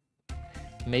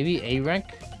maybe A rank.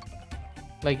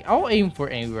 Like, I'll aim for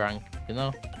A rank, you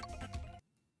know?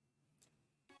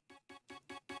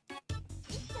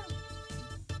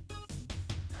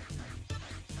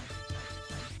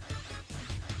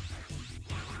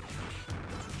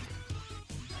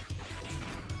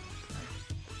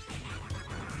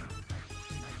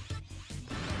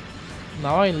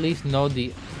 Now I at least know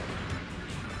the...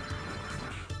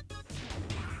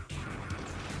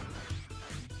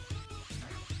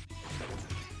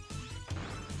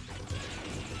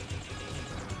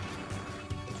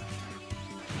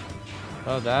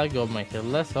 Oh, that'll go my hit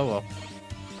less. Oh well.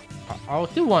 I'll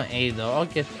do want A though.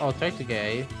 I'll try to get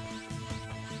A.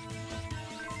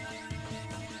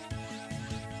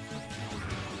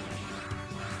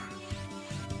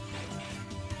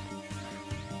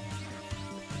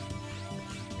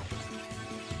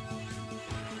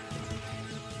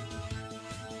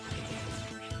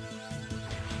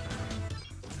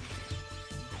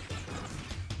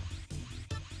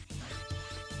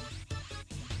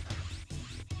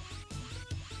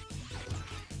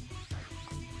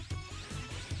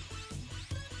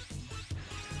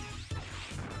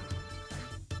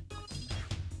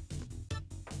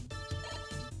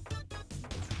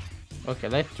 Okay,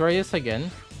 let's try this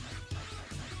again.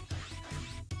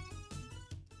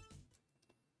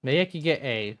 Maybe I could get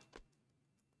A.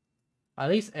 At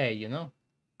least A, you know?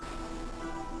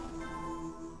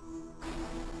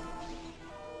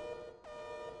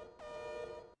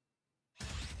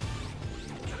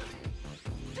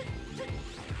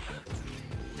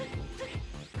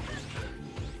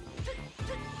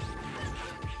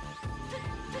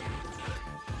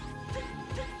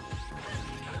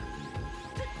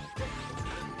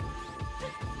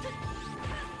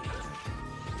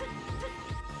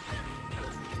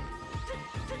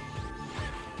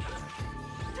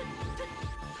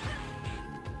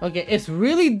 Okay, it's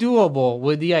really doable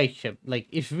with the ice ship. Like,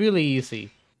 it's really easy.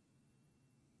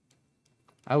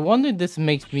 I wonder if this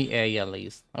makes me A at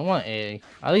least. I want A.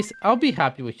 At least I'll be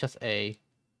happy with just A.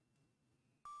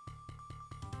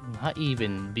 Not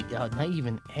even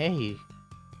A.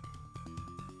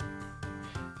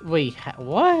 Wait,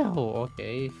 wow,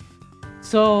 okay.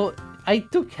 So, I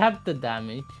took half the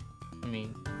damage. I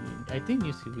mean, I think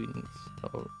you see weakness.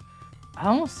 So, I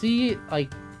don't see it,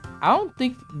 like... I don't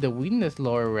think the weakness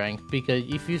lower rank, because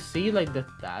if you see like the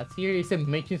stats here, it said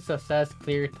mission success,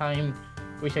 clear time,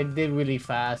 which I did really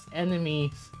fast.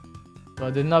 Enemies,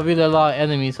 well, there's not really a lot of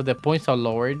enemies, so the points are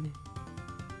lowered.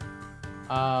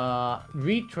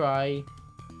 Retry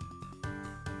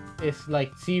is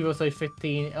like 0, so it's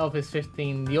 15, elf is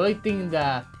 15. The only thing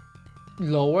that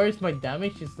lowers my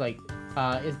damage is like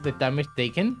is the damage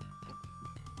taken.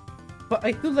 But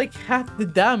I do like half the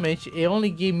damage, it only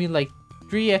gave me like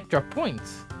 3 extra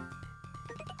points.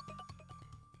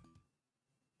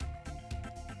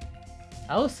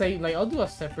 I'll save, like, I'll do a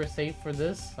separate save for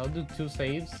this. I'll do 2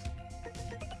 saves.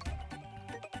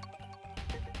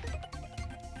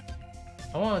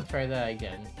 I want to try that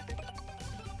again.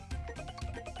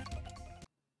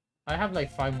 I have like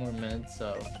 5 more minutes,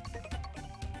 so...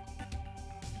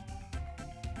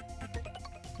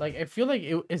 Like, I feel like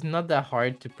it's not that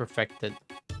hard to perfect it.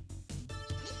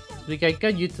 Like, I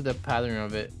got used to the pattern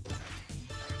of it.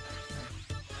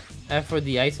 And for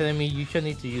the ice enemy, you should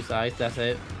need to use ice, that's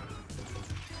it.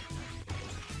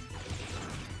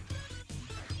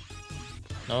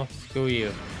 No, screw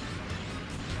you.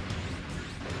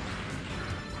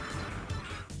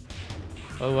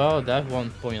 Oh well, that's 1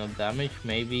 point of damage.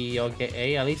 Maybe I'll get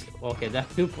A at least. Okay,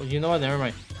 that's 2 points. You know what, never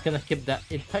mind. Gonna keep that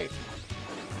entire...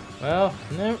 Well,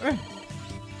 never...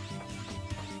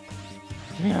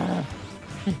 Yeah.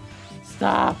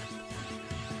 Stop!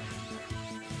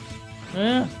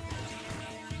 Well,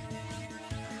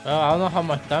 I don't know how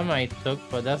much time I took,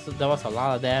 but that was a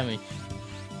lot of damage.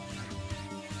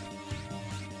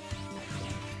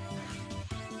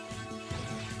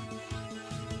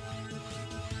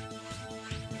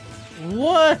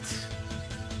 What?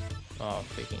 Oh,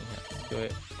 freaking hell. Let's do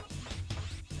it.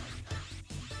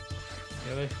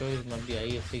 Yeah, let's go. This might be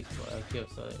a 6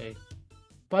 so A.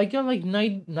 But I got like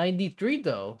 93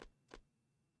 though.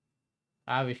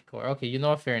 Average score. Okay, you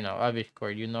know, fair enough. Average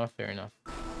score. You know, fair enough.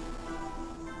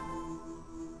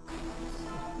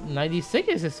 96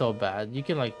 isn't so bad. You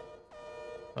can like...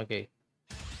 Okay.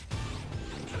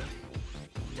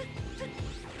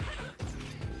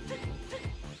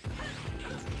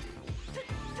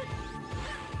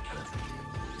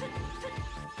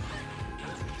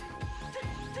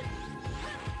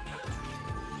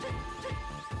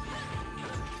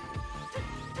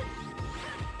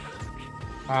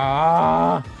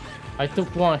 Ah! I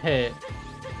took 1 hit.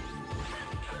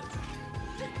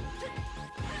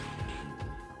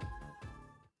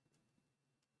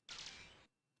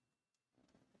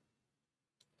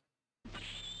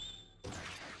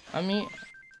 I mean,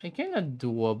 it's kind of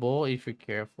doable if you're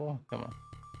careful. Come on.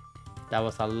 That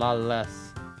was a lot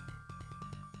less.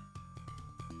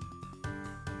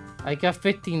 I got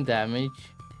 15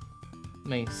 damage.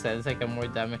 Makes sense. I get more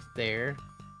damage there.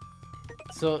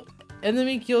 So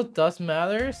enemy kill does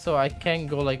matter. So I can't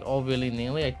go like all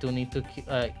willy-nilly. I do need to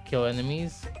kill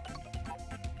enemies.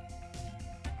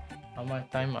 How much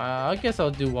time? I guess I'll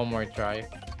do one more try.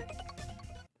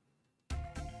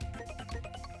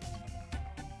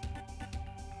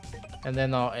 And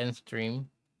then I'll end stream.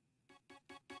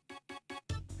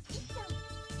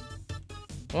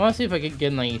 I want to see if I can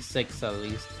get 96 at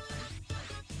least.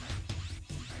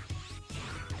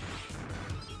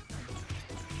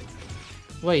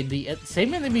 Wait, the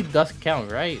same enemy does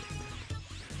count, right?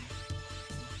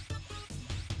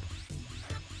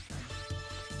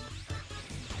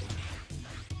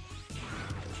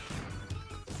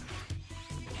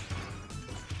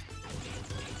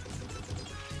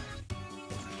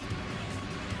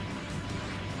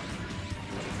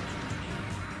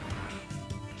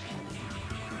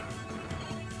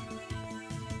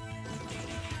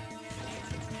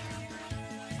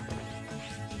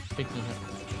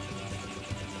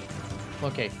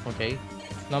 Okay, okay.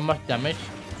 Not much damage.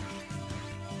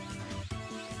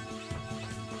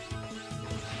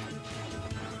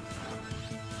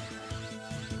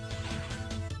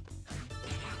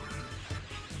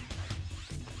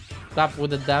 Stop with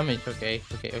the damage. Okay,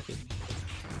 okay, okay.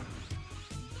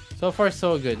 So far,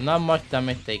 so good. Not much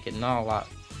damage taken. Not a lot.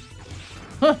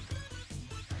 Huh.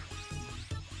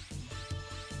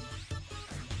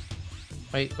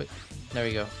 Wait, wait. There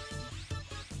we go.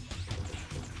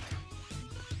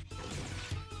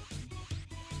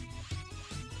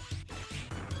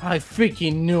 I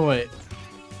freaking knew it.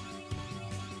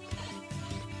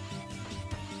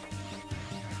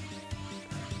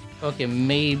 Okay,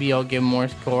 maybe I'll get more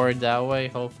score that way,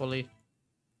 hopefully.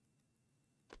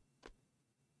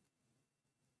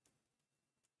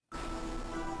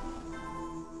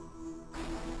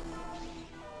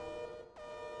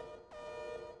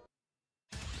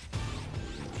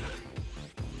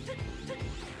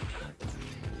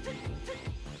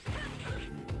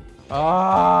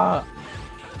 Ah!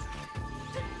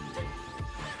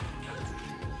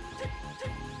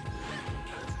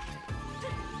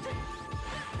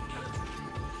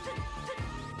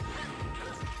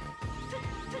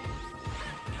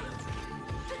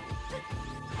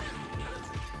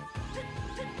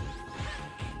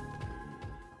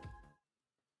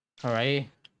 Alright.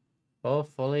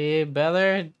 Hopefully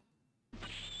better.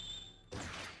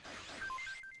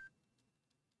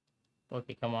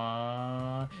 Okay, come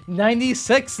on.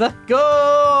 96, let's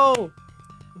go!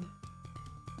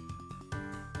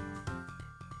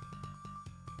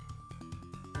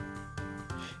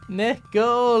 Let's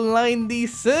go,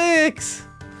 96!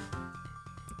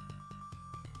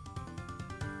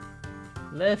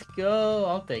 Let's go.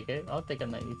 I'll take it. I'll take a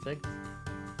 96.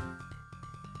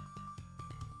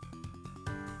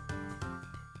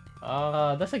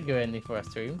 That's a good ending for a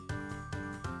stream.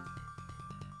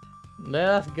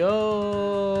 Let's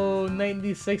go!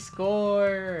 96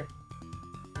 score!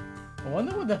 I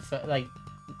wonder what that's like.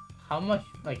 How much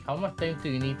time do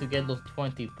you need to get those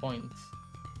 20 points?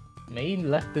 Maybe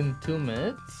less than 2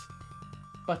 minutes?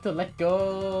 But to let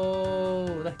go!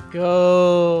 Let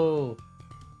go!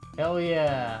 Hell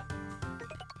yeah!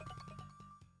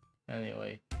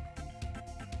 Anyway.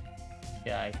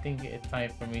 Yeah, I think it's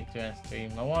time for me to end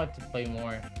stream. I wanted to play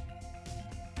more.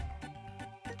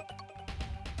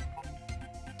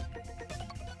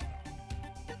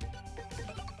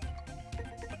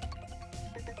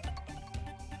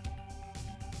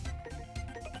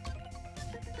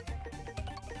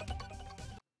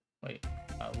 Wait,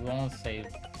 we won't save.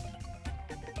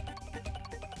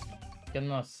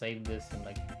 Cannot save this in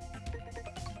like.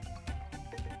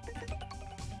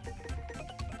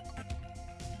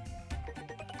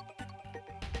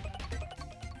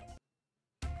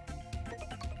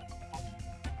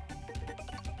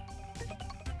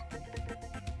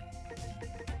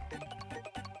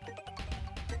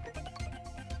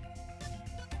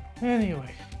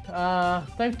 Anyway,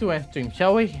 time to end stream,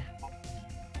 shall we?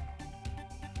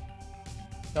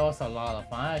 That was a lot of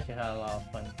fun. I actually had a lot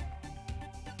of fun.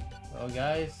 Well,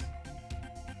 guys,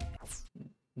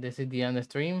 this is the end of the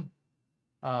stream.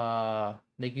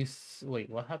 Like you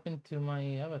wait, what happened to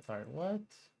my avatar? What?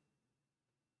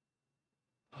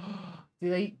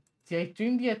 Did I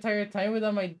stream the entire time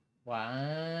without my?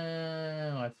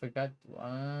 Wow, I forgot.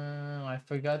 Wow, I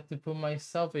forgot to put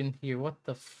myself in here. What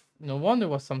the? No wonder it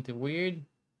was something weird.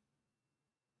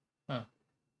 Huh.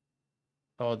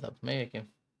 Hold up, maybe I can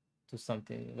do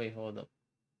something. Wait, hold up.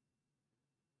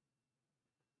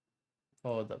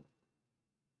 Hold up.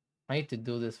 I need to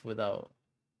do this without.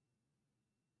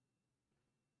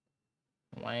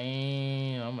 Wow,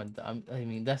 I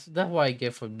mean, that's what I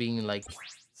get for being like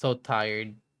so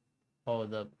tired.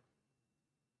 Hold up,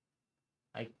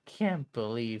 I can't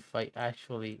believe I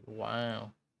actually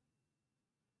wow.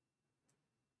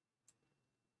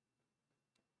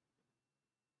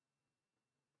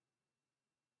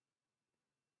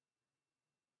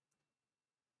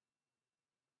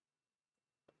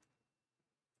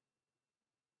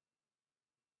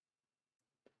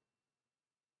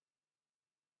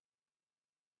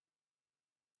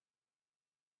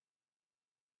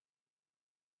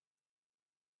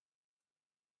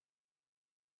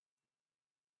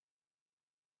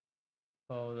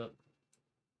 Hold up,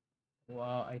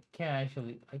 wow, I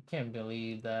can't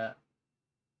believe that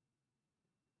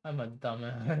I'm a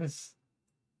dumbass.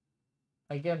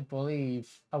 I can't believe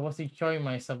I was enjoying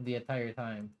myself the entire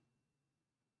time.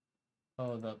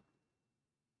 Hold up,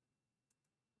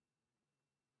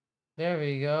 there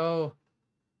we go.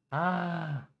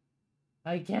 Ah,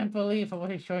 I can't believe I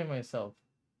was enjoying myself.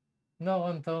 No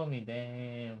one told me.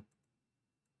 Damn.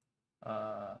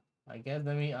 Uh, I guess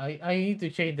I need to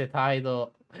change the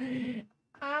title.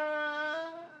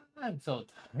 Ah, I'm so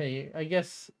tired. I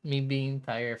guess me being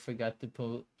tired, I forgot to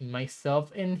put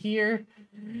myself in here.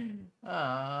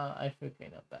 Ah, I feel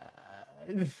kind of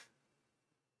bad.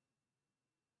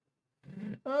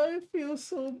 I feel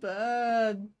so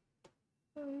bad.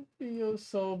 I feel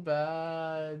so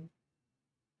bad.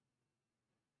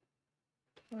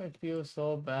 I feel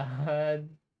so bad.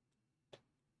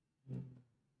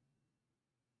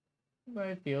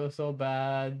 I feel so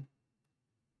bad.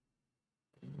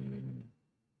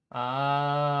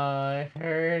 Ah, it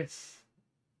hurts.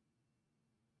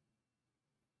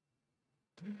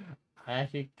 I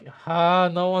actually,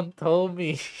 no one told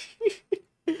me.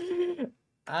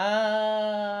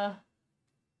 Ah,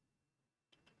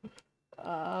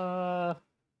 ah,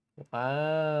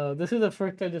 wow. This is the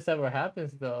first time this ever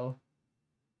happens, though.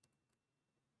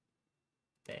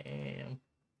 Damn.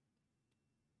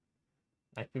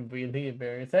 I feel really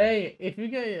embarrassed. Hey, if you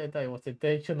guys thought it was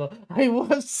intentional, I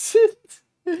wasn't.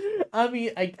 I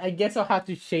mean, I guess I'll have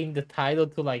to change the title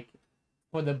to like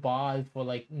for the boss for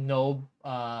like no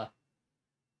I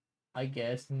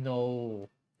guess no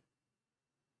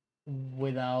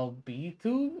without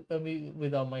B2. I mean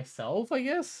without myself, I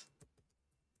guess.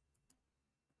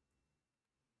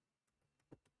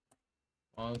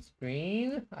 On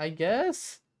screen, I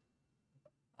guess.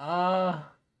 Uh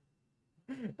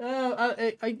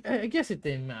I guess it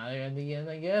didn't matter in the end,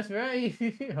 I guess, right?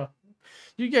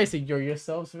 You guys enjoy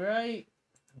yourselves, right?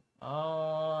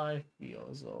 Oh, I feel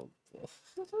so.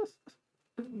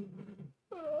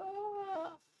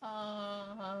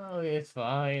 Okay, it's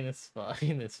fine. It's fine.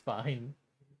 It's fine.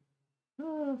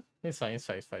 It's fine. It's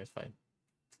fine. It's fine. It's fine.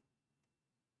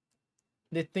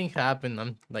 The thing happened.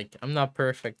 I'm not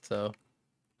perfect, so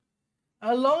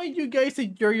as long as you guys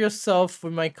enjoy yourself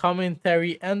with my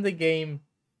commentary and the game,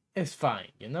 it's fine.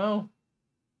 You know.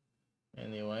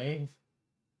 Anyway,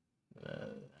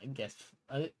 I guess.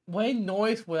 When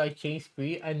noise when I change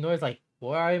screen, I know it's like,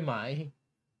 where am I?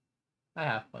 I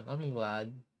have fun. I'm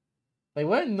glad. Like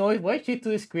when noise when I change to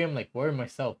the screen, I'm like, where am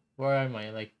myself? Where am I?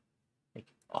 Like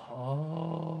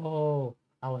oh,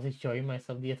 I was enjoying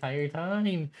myself the entire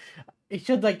time. It's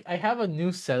just like I have a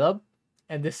new setup,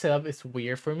 and this setup is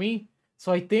weird for me.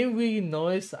 So I didn't really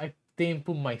notice I didn't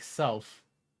put myself.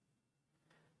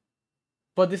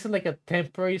 But this is like a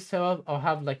temporary setup. I'll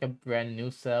have like a brand new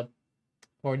setup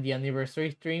for the anniversary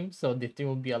stream, so the thing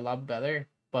will be a lot better.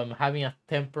 But I'm having a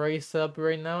temporary setup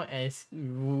right now, and it's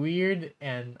weird,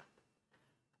 and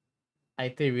I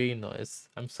didn't really notice.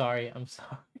 I'm sorry. I'm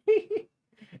sorry.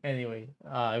 Anyway,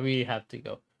 I really have to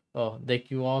go. Oh, thank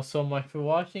you all so much for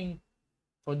watching.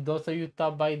 For those of you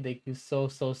top by, thank you so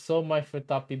much for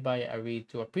stopping by. I really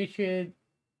do appreciate it.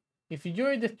 If you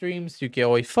enjoy the streams, you can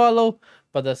always follow,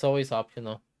 but that's always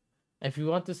optional. If you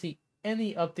want to see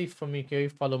any updates from me, you can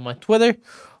follow my Twitter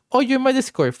or join my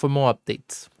Discord for more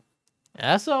updates.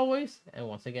 As always, and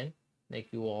once again,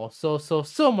 thank you all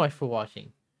so much for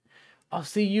watching. I'll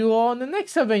see you all in the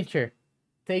next adventure.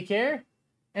 Take care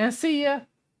and see ya.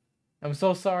 I'm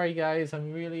so sorry, guys.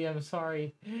 I'm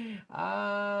sorry. It's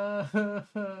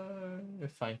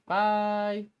fine.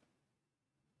 Bye.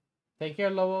 Take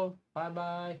care, Lowell. Bye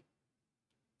bye.